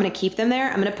don't know if I'm gonna keep them there.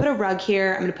 I'm gonna put a rug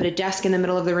here. I'm gonna put a desk in the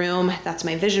middle of the room. That's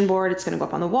my vision board. It's gonna go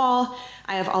up on the wall.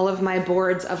 I have all of my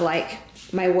boards of like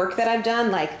my work that I've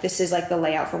done. Like this is like the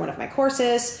layout for one of my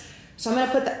courses. So I'm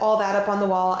gonna put all that up on the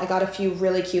wall. I got a few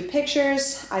really cute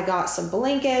pictures. I got some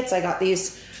blankets. I got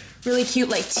these really cute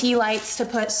like tea lights to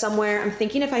put somewhere. I'm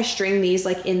thinking if I string these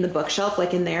like in the bookshelf,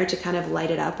 like in there to kind of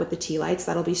light it up with the tea lights,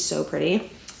 that'll be so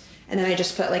pretty. And then I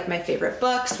just put like my favorite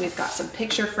books. We've got some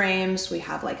picture frames. We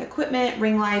have like equipment,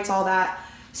 ring lights, all that.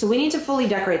 So we need to fully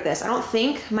decorate this. I don't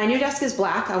think, my new desk is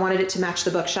black. I wanted it to match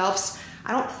the bookshelves.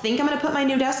 I don't think I'm gonna put my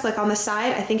new desk like on the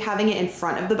side. I think having it in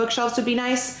front of the bookshelves would be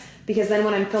nice, because then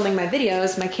when I'm filming my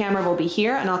videos, my camera will be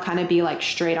here and I'll kind of be like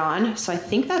straight on. So I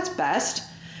think that's best.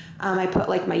 I put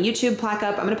like my YouTube plaque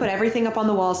up. I'm gonna put everything up on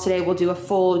the walls today. We'll do a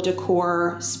full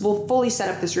decor. We'll fully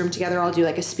set up this room together. I'll do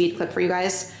like a speed clip for you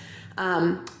guys.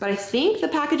 But I think the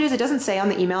packages, it doesn't say on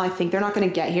the email, I think they're not gonna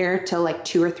get here till like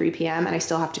 2 or 3 p.m. and I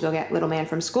still have to go get little man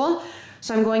from school.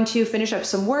 So I'm going to finish up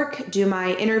some work, do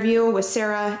my interview with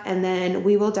Sarah, and then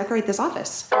we will decorate this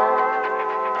office.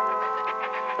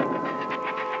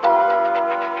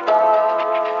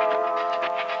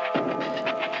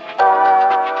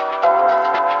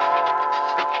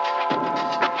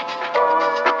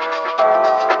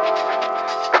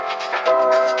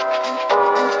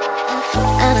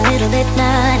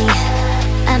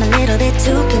 I'm a little bit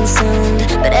too consumed,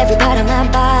 but every part of my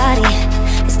body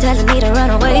is telling me to run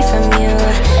away from you.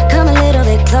 Come a little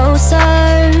bit closer,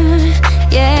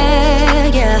 yeah,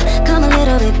 yeah. Come a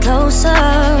little bit closer,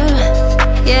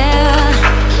 yeah.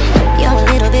 You're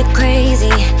a little bit crazy.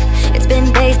 It's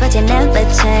been days, but you never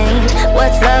change.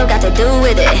 What's love got to do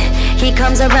with it? He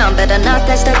comes around, better knock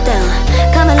that stuff down.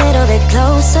 Come a little bit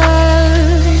closer.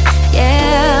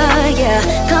 Yeah,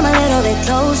 yeah. Come a little bit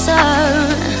closer.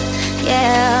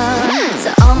 Yeah.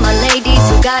 To all my ladies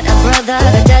who got a brother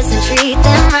that doesn't treat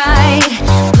them right,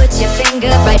 put your finger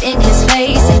right in his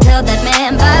face and tell that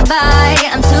man bye-bye.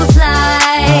 I'm too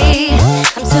fly,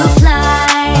 I'm too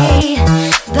fly.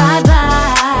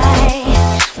 Bye-bye,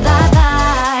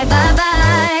 bye-bye,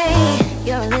 bye-bye.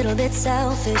 You're a little bit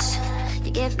selfish.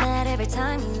 You get mad every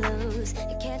time you lose.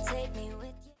 You can't take me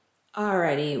with you.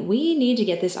 Alrighty, we need to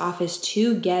get this office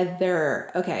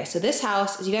together. Okay, so this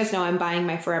house, as you guys know, I'm buying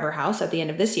my forever house at the end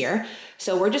of this year.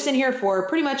 So we're just in here for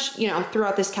pretty much, you know,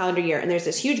 throughout this calendar year. And there's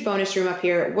this huge bonus room up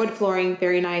here, wood flooring,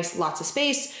 very nice, lots of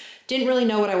space. Didn't really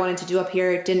know what I wanted to do up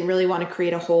here. Didn't really want to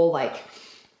create a whole like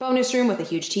bonus room with a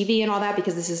huge TV and all that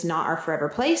because this is not our forever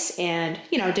place, and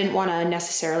you know, didn't want to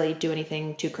necessarily do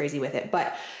anything too crazy with it.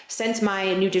 But since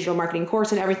my new digital marketing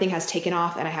course and everything has taken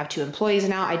off and I have 2 employees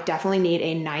now, I definitely need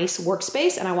a nice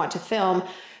workspace, and I want to film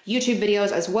YouTube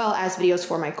videos as well as videos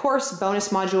for my course, bonus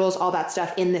modules, all that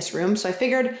stuff in this room. So I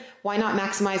figured why not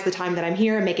maximize the time that I'm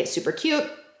here and make it super cute.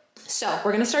 So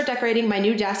we're gonna start decorating. My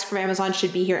new desk from Amazon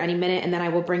should be here any minute, and then I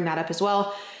will bring that up as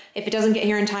well. If it doesn't get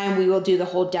here in time, we will do the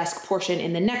whole desk portion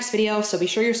in the next video, so be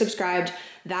sure you're subscribed.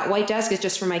 That white desk is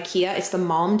just from IKEA. It's the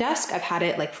Malm desk. I've had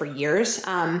it like for years,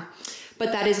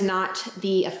 but that is not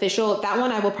the official. That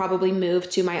one I will probably move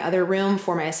to my other room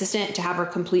for my assistant to have her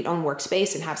complete own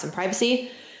workspace and have some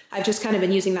privacy. I've just kind of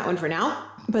been using that one for now,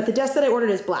 but the desk that I ordered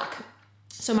is black.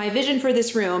 So my vision for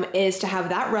this room is to have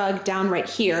that rug down right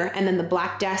here and then the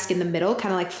black desk in the middle,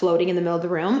 kind of like floating in the middle of the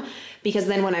room. Because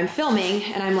then when I'm filming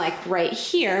and I'm like right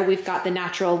here, we've got the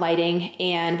natural lighting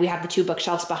and we have the 2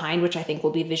 bookshelves behind, which I think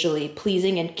will be visually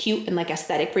pleasing and cute and like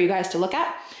aesthetic for you guys to look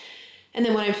at. And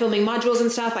then when I'm filming modules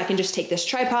and stuff, I can just take this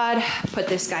tripod, put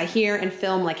this guy here and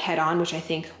film like head on, which I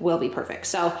think will be perfect.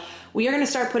 So we are gonna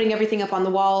start putting everything up on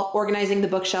the wall, organizing the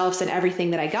bookshelves and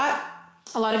everything that I got.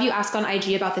 A lot of you ask on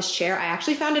IG about this chair. I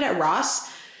actually found it at Ross.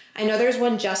 I know there's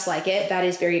one just like it that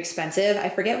is very expensive. I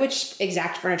forget which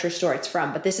exact furniture store it's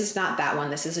from, but this is not that one.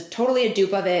 This is totally a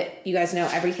dupe of it. You guys know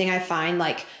everything I find.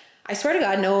 Like, I swear to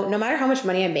God, no matter how much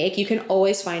money I make, you can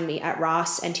always find me at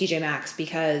Ross and TJ Maxx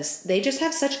because they just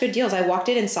have such good deals. I walked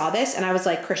in and saw this and I was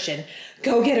like, Christian,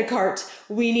 go get a cart.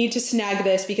 We need to snag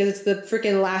this because it's the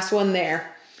freaking last one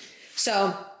there.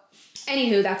 So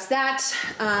anywho, that's that.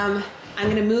 I'm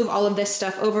gonna move all of this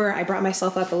stuff over. I brought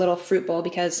myself up a little fruit bowl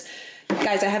because,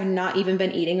 guys, I have not even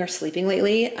been eating or sleeping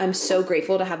lately. I'm so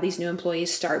grateful to have these new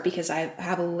employees start because I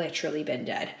have literally been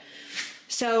dead.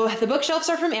 So the bookshelves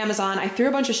are from Amazon. I threw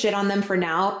a bunch of shit on them for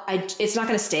now. It's not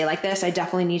gonna stay like this. I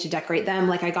definitely need to decorate them.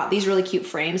 Like, I got these really cute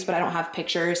frames, but I don't have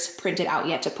pictures printed out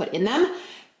yet to put in them.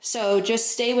 So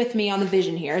just stay with me on the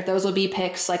vision here. Those will be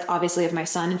pics, like obviously of my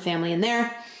son and family in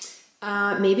there.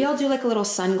 Maybe I'll do like a little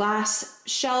sunglass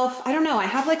shelf. I don't know. I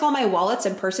have like all my wallets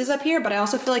and purses up here, but I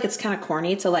also feel like it's kind of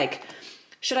corny to like,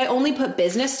 should I only put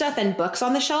business stuff and books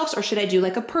on the shelves or should I do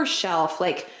like a purse shelf?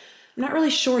 Like, I'm not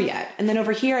really sure yet. And then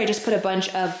over here, I just put a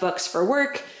bunch of books for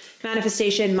work,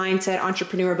 manifestation, mindset,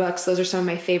 entrepreneur books. Those are some of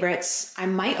my favorites. I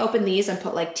might open these and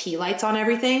put like tea lights on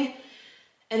everything.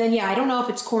 And then, yeah, I don't know if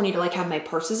it's corny to like have my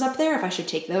purses up there, if I should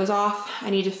take those off.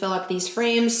 I need to fill up these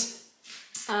frames.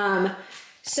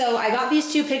 So I got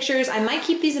these 2 pictures. I might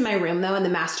keep these in my room though, in the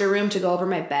master room to go over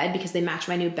my bed because they match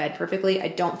my new bed perfectly. I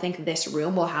don't think this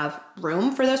room will have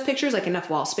room for those pictures, like enough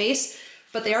wall space,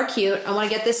 but they are cute. I want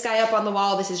to get this guy up on the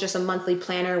wall. This is just a monthly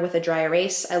planner with a dry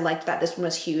erase. I liked that this one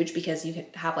was huge because you can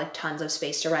have like tons of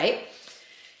space to write.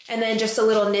 And then just a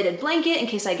little knitted blanket in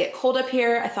case I get cold up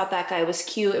here. I thought that guy was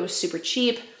cute. It was super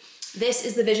cheap. This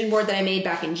is the vision board that I made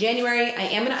back in January. I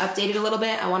am going to update it a little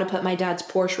bit. I want to put my dad's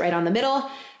Porsche right on the middle,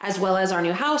 as well as our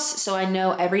new house. So I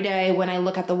know every day when I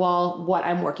look at the wall what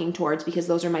I'm working towards, because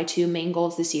those are my 2 main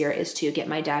goals this year, is to get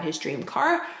my dad his dream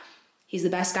car. He's the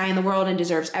best guy in the world and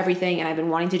deserves everything. And I've been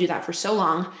wanting to do that for so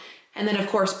long. And then of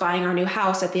course, buying our new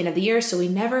house at the end of the year so we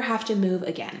never have to move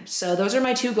again. So those are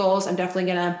my 2 goals. I'm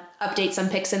definitely going to update some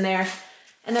pics in there.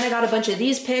 And then I got a bunch of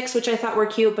these pics, which I thought were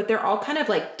cute, but they're all kind of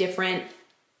like different,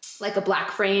 like a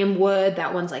black frame wood.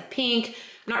 That one's like pink.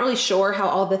 I'm not really sure how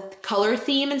all the color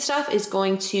theme and stuff is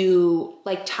going to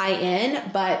like tie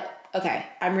in, but okay,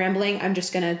 I'm rambling. I'm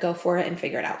just gonna go for it and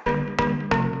figure it out.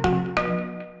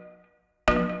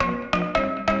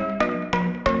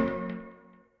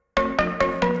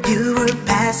 You were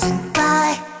passing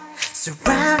by,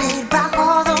 surrounded by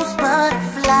all those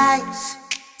butterflies.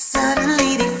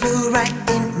 Suddenly they flew right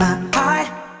in my heart.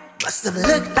 Must have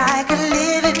looked like a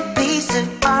living piece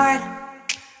of art.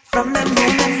 From that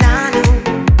moment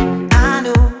I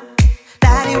knew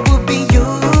that it would be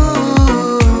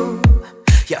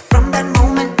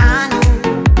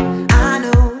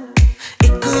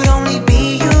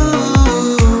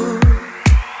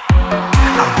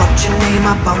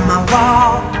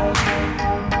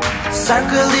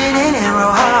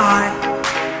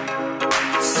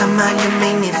you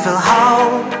made me feel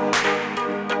whole.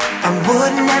 I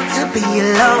wouldn't have to be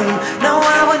alone. No,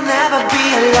 I would never be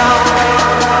alone.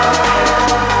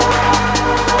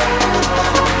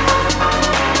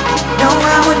 No,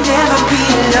 I would never be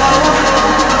alone.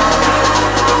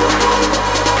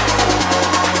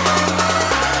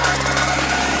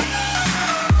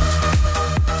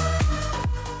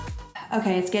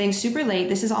 Okay, it's getting super late.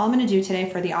 This is all I'm gonna do today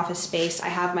for the office space. I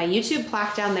have my YouTube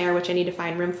plaque down there, which I need to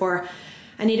find room for.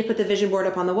 I need to put the vision board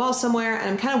up on the wall somewhere, and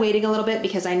I'm kind of waiting a little bit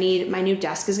because my new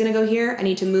desk is gonna go here. I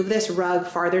need to move this rug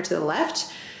farther to the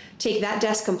left, take that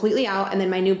desk completely out, and then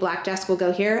my new black desk will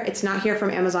go here. It's not here from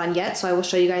Amazon yet, so I will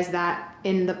show you guys that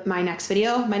in my next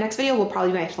video. My next video will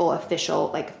probably be my full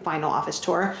official, like, final office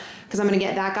tour, because I'm gonna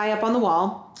get that guy up on the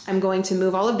wall. I'm going to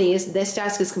move all of these. This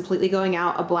desk is completely going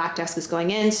out, a black desk is going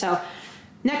in, so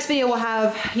next video will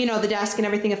have, you know, the desk and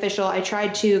everything official. I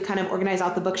tried to kind of organize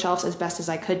out the bookshelves as best as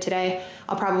I could today.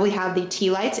 I'll probably have the tea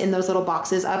lights in those little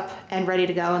boxes up and ready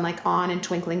to go and like on and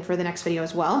twinkling for the next video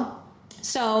as well.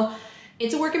 So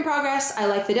it's a work in progress. I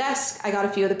like the desk. I got a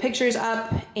few of the pictures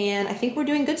up and I think we're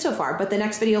doing good so far, but the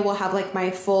next video will have like my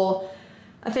full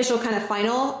official kind of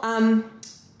final,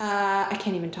 I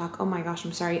can't even talk. Oh my gosh,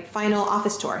 I'm sorry. Final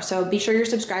office tour. So be sure you're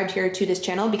subscribed here to this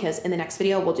channel because in the next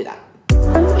video, we'll do that.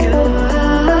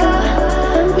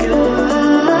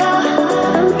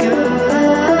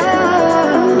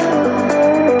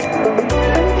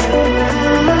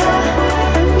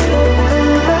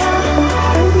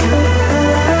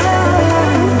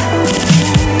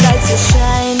 Lights are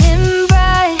shining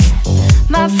bright.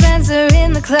 My friends are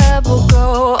in the club, we'll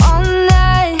go all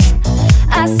night.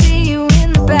 I see you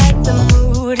in the back, the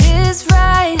mood is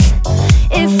right.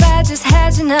 If I just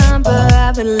had your number,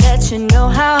 I would let you know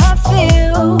how I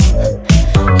feel.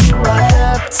 You walk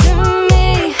up to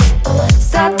me,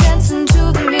 start dancing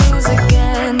to the music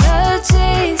and the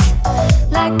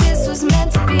chase. Like this was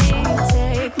meant to be.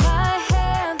 Take my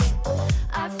hand,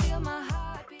 I feel my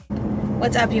heartbeat.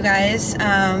 What's up, you guys?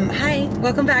 Hi,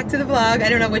 welcome back to the vlog. I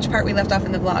don't know which part we left off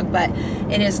in the vlog, but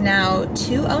it is now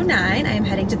 2:09. I am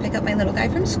heading to pick up my little guy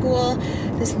from school.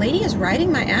 This lady is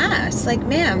riding my ass. Like,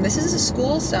 ma'am, this is a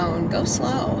school zone. Go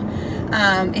slow.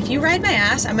 If you ride my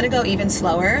ass, I'm gonna go even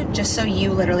slower, just so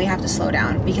you literally have to slow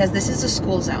down, because this is a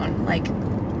school zone. Like,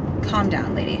 calm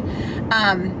down, lady.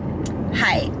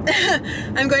 Hi.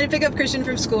 I'm going to pick up Christian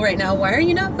from school right now. Why are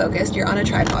you not focused? You're on a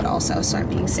tripod also, so I'm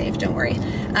being safe, don't worry.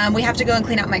 We have to go and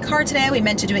clean out my car today. We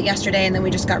meant to do it yesterday and then we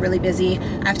just got really busy.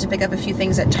 I have to pick up a few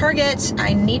things at Target.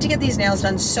 I need to get these nails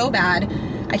done so bad.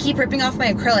 I keep ripping off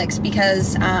my acrylics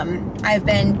because I've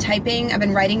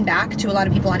been writing back to a lot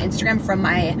of people on Instagram from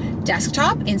my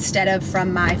desktop instead of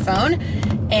from my phone.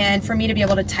 And for me to be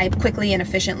able to type quickly and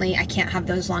efficiently, I can't have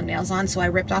those long nails on, so I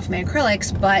ripped off my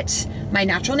acrylics, but my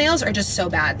natural nails are just so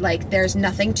bad. Like, there's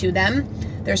nothing to them.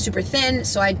 They're super thin,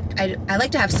 so I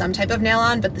like to have some type of nail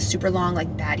on, but the super long,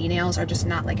 like, baddie nails are just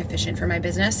not, like, efficient for my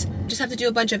business. Just have to do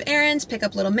a bunch of errands, pick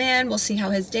up little man. We'll see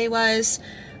how his day was.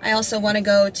 I also want to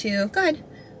go to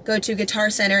Guitar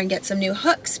Center and get some new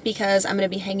hooks because I'm going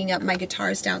to be hanging up my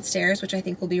guitars downstairs, which I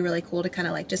think will be really cool to kind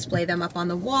of like display them up on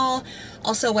the wall.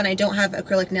 Also, when I don't have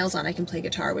acrylic nails on, I can play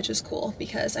guitar, which is cool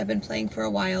because I've been playing for a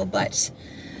while, but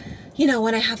you know,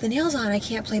 when I have the nails on, I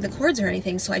can't play the chords or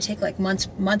anything, so I take like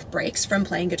month breaks from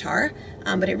playing guitar,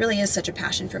 but it really is such a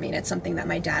passion for me, and it's something that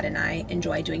my dad and I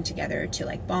enjoy doing together to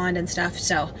like bond and stuff.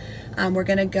 So we're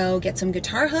gonna go get some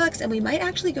guitar hooks, and we might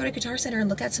actually go to Guitar Center and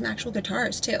look at some actual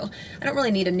guitars too. I don't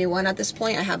really need a new one at this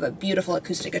point. I have a beautiful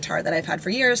acoustic guitar that I've had for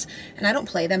years, and I don't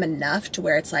play them enough to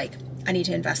where it's like I need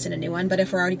to invest in a new one. But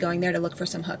if we're already going there to look for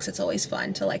some hooks, it's always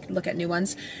fun to like look at new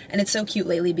ones. And it's so cute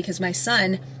lately because my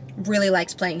son really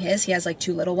likes playing his. He has like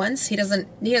 2 little ones. He doesn't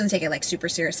take it like super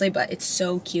seriously, but it's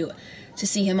so cute to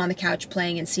see him on the couch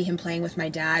playing and see him playing with my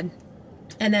dad.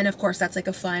 And then of course that's like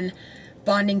a fun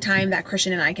bonding time that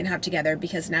Christian and I can have together,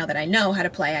 because now that I know how to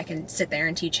play, I can sit there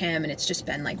and teach him, and it's just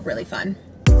been like really fun.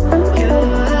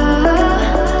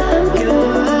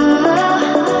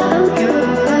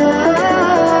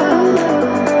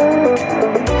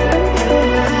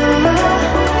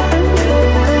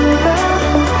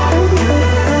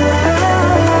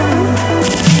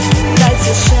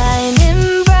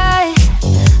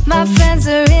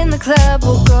 Club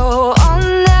will go all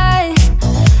night.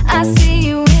 I see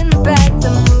you in the back, the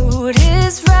mood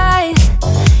is right.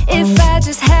 If I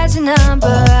just had your number,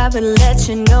 I would let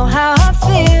you know how I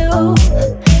feel.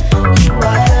 You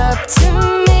walk up to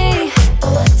me,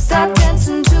 start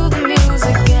dancing to the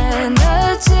music and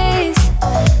the chase.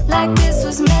 Like this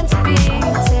was meant to be.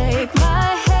 Take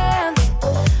my hand,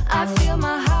 I feel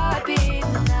my heart beat,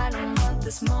 and I don't want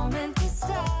this moment to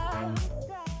stop.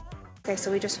 Okay,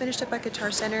 so we just finished up at Guitar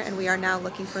Center and we are now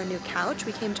looking for a new couch.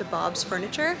 We came to Bob's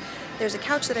Furniture. There's a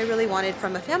couch that I really wanted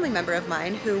from a family member of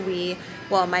mine who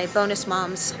my bonus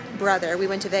mom's brother, we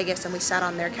went to Vegas and we sat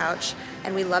on their couch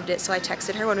and we loved it. So I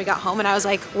texted her when we got home and I was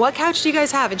like, what couch do you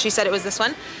guys have? And she said it was this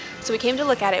one. So we came to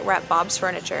look at it. We're at Bob's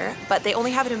Furniture, but they only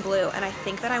have it in blue. And I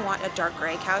think that I want a dark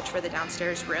gray couch for the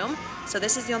downstairs room. So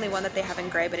this is the only one that they have in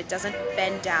gray, but it doesn't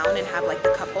bend down and have like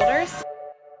the cup holders.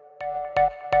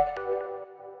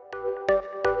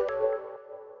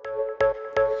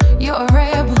 You're a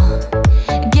rebel,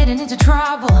 getting into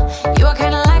trouble. You are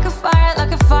kinda like a fire,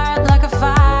 like a fire, like a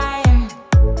fire.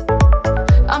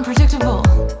 Unpredictable,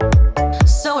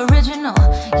 so original.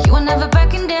 You are never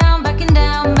backing down, backing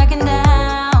down, backing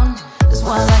down. That's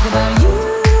what I like about you.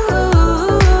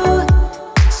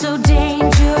 So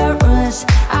dangerous,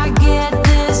 I get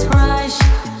this rush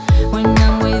when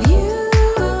I'm with you.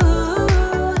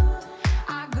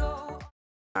 I go.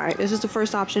 All right, this is the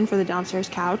first option for the downstairs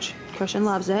couch. Christian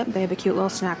loves it. They have a cute little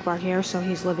snack bar here, so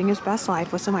he's living his best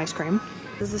life with some ice cream.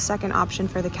 This is the second option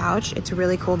for the couch. It's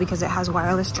really cool because it has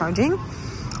wireless charging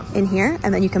in here,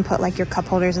 and then you can put like your cup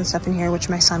holders and stuff in here, which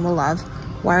my son will love.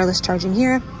 Wireless charging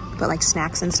here, put like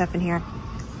snacks and stuff in here.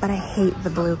 But I hate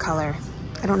the blue color.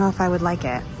 I don't know if I would like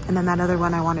it. And then that other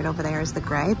one I wanted over there is the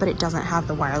gray, but it doesn't have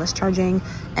the wireless charging,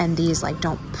 and these like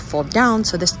don't fold down,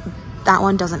 so that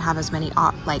one doesn't have as many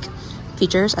like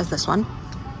features as this one.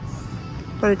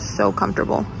 But it's so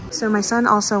comfortable. So my son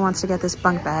also wants to get this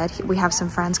bunk bed. We have some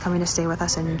friends coming to stay with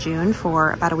us in June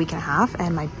for about a week and a half,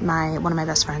 and one of my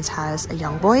best friends has a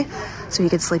young boy, so he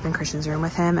could sleep in Christian's room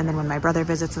with him, and then when my brother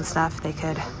visits and stuff, they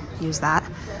could use that.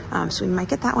 So we might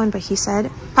get that one, but he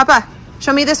said, Papa,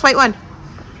 show me this white one.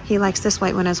 He likes this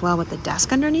white one as well with the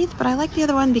desk underneath, but I like the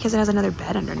other one because it has another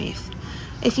bed underneath.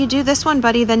 If you do this one,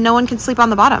 buddy, then no one can sleep on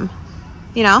the bottom,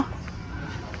 you know?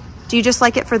 Do you just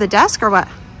like it for the desk or what?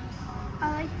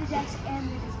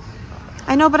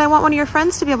 I know, but I want one of your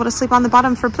friends to be able to sleep on the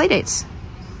bottom for play dates.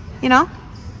 You know?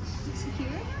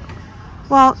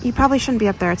 Well, you probably shouldn't be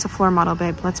up there. It's a floor model,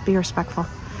 babe. Let's be respectful.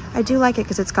 I do like it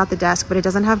because it's got the desk, but it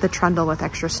doesn't have the trundle with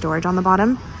extra storage on the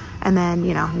bottom. And then,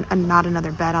 you know, not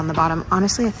another bed on the bottom.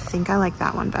 Honestly, I think I like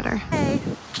that one better. Hey,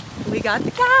 we got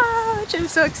the couch. I'm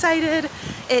so excited.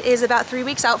 It is about 3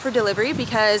 weeks out for delivery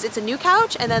because it's a new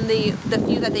couch, and then the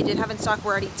few that they did have in stock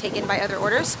were already taken by other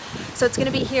orders. So it's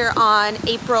gonna be here on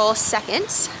April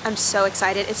 2nd. I'm so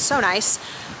excited. It's so nice.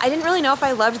 I didn't really know if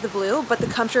I loved the blue, but the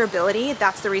comfortability,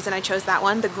 that's the reason I chose that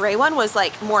one. The gray one was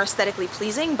like more aesthetically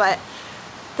pleasing, but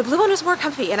the blue one is more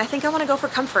comfy, and I think I want to go for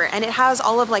comfort. And it has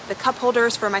all of like the cup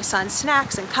holders for my son's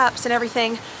snacks and cups and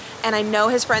everything. And I know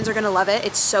his friends are gonna love it.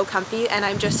 It's so comfy, and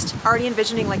I'm just already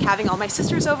envisioning like having all my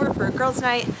sisters over for a girls'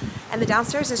 night. And the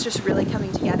downstairs is just really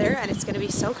coming together, and it's gonna be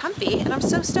so comfy, and I'm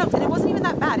so stoked. And it wasn't even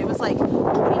that bad. It was like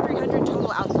 $2,300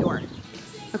 total out the door.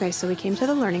 Okay, so we came to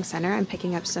the Learning Center. I'm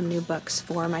picking up some new books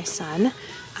for my son.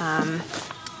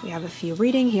 We have a few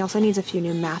reading. He also needs a few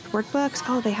new math workbooks.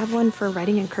 Oh, they have one for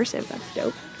writing in cursive. That's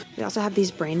dope. We also have these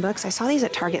brain books. I saw these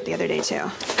at Target the other day too.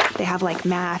 They have like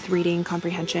math, reading,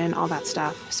 comprehension, all that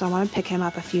stuff. So I want to pick him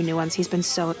up a few new ones. He's been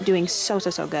doing so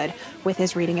good with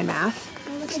his reading and math.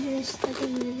 Oh, look at this. Look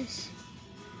at this.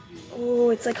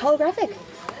 Oh, it's like holographic.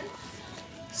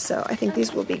 So I think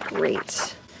these will be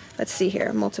great. Let's see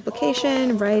here.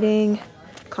 Multiplication, writing,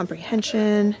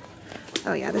 comprehension.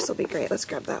 Oh yeah, this will be great. Let's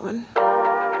grab that one.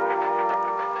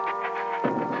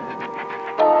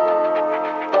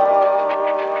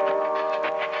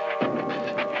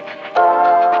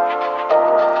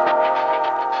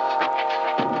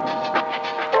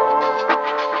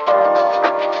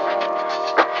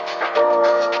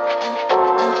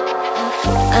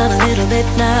 I'm a little bit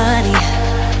naughty,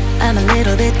 I'm a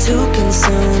little bit too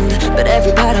consumed, but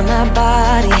every part of my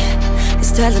body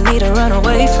is telling me to run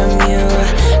away from you.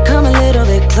 Come a little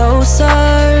bit closer,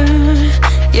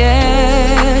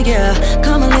 yeah, yeah.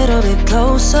 Come a little bit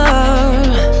closer,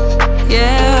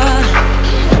 yeah.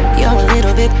 You're a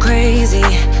little bit crazy.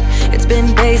 It's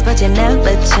been days but you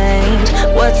never change.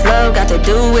 What's love got to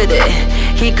do with it?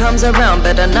 He comes around,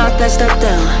 better knock that stuff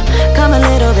down. Come a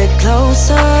little bit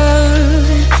closer,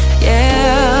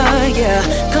 yeah, yeah.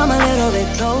 Come a little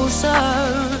bit closer,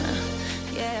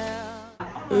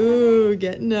 yeah. Ooh,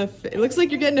 it looks like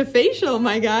you're getting a facial,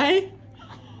 my guy.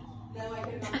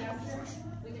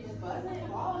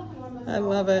 I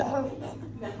love it.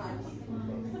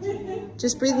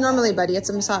 Just breathe normally, buddy. It's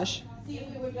a massage.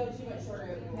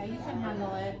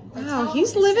 Wow,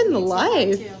 he's living the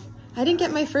life. I didn't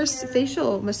get my first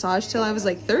facial massage till I was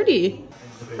like 30.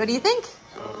 What do you think?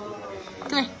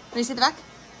 Come here. Let me see the back.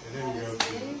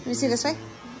 Let me see this way.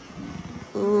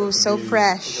 Ooh, so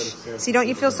fresh. See, don't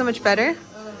you feel so much better?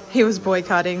 He was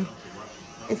boycotting.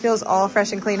 It feels all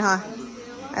fresh and clean, huh?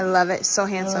 I love it. So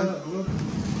handsome.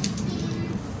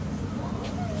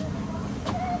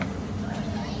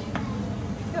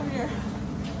 Come here.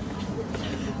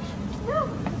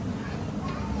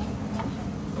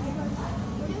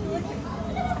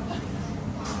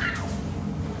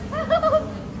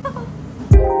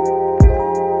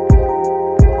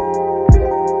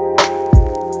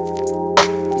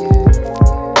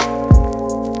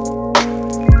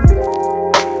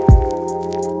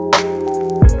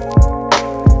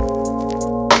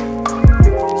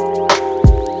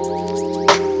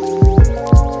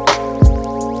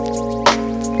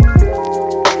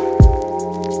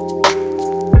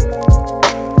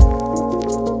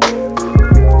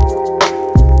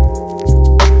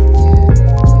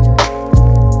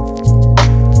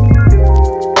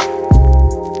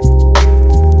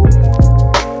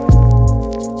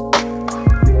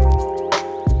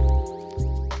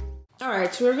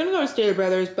 So we were gonna go to Stater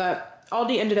Brothers, but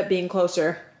Aldi ended up being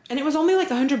closer, and it was only like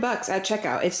 $100 at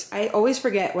checkout. I always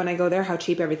forget when I go there how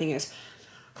cheap everything is.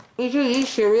 Each of these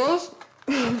cereals,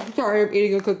 sorry, I'm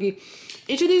eating a cookie.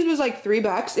 Each of these was like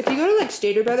 $3. If you go to like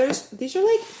Stater Brothers, these are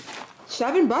like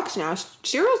 $7 now.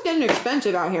 Cereal's getting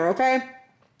expensive out here, okay?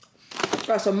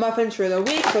 Got some muffins for the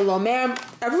week for little man.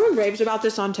 Everyone raves about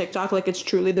this on TikTok like it's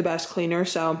truly the best cleaner,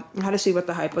 so I had to see what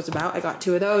the hype was about. I got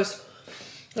 2 of those.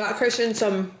 Got Christian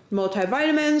some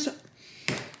multivitamins.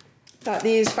 Got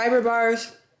these fiber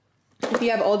bars. If you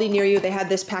have Aldi near you, they had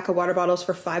this pack of water bottles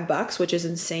for $5, which is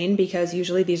insane because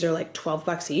usually these are like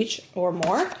 $12 each or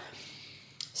more.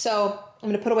 So I'm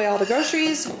gonna put away all the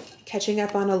groceries, catching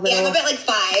up on a little. Yeah, I'm a bit like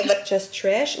 5. But just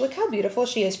Trish. Look how beautiful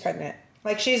she is pregnant.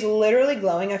 Like, she's literally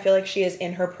glowing. I feel like she is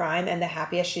in her prime and the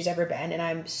happiest she's ever been, and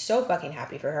I'm so fucking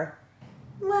happy for her.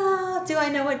 Well, do I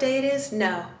know what day it is?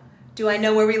 No. Do I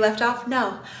know where we left off?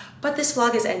 No. But this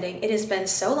vlog is ending. It has been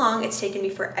so long. It's taken me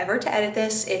forever to edit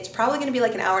this. It's probably gonna be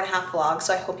like an hour-and-a-half vlog,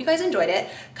 so I hope you guys enjoyed it.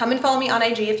 Come and follow me on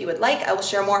IG if you would like. I will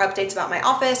share more updates about my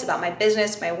office, about my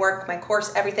business, my work, my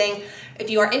course, everything. If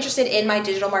you are interested in my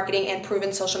digital marketing and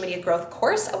proven social media growth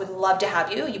course, I would love to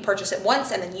have you. You purchase it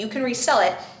once and then you can resell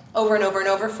it over and over and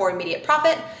over for immediate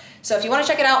profit. So if you want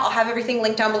to check it out, I'll have everything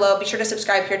linked down below. Be sure to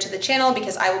subscribe here to the channel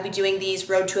because I will be doing these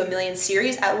Road to a Million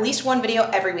series, at least one video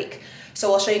every week.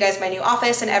 So we'll show you guys my new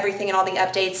office and everything and all the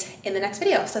updates in the next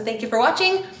video. So thank you for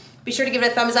watching. Be sure to give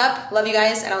it a thumbs up. Love you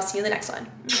guys, and I'll see you in the next one.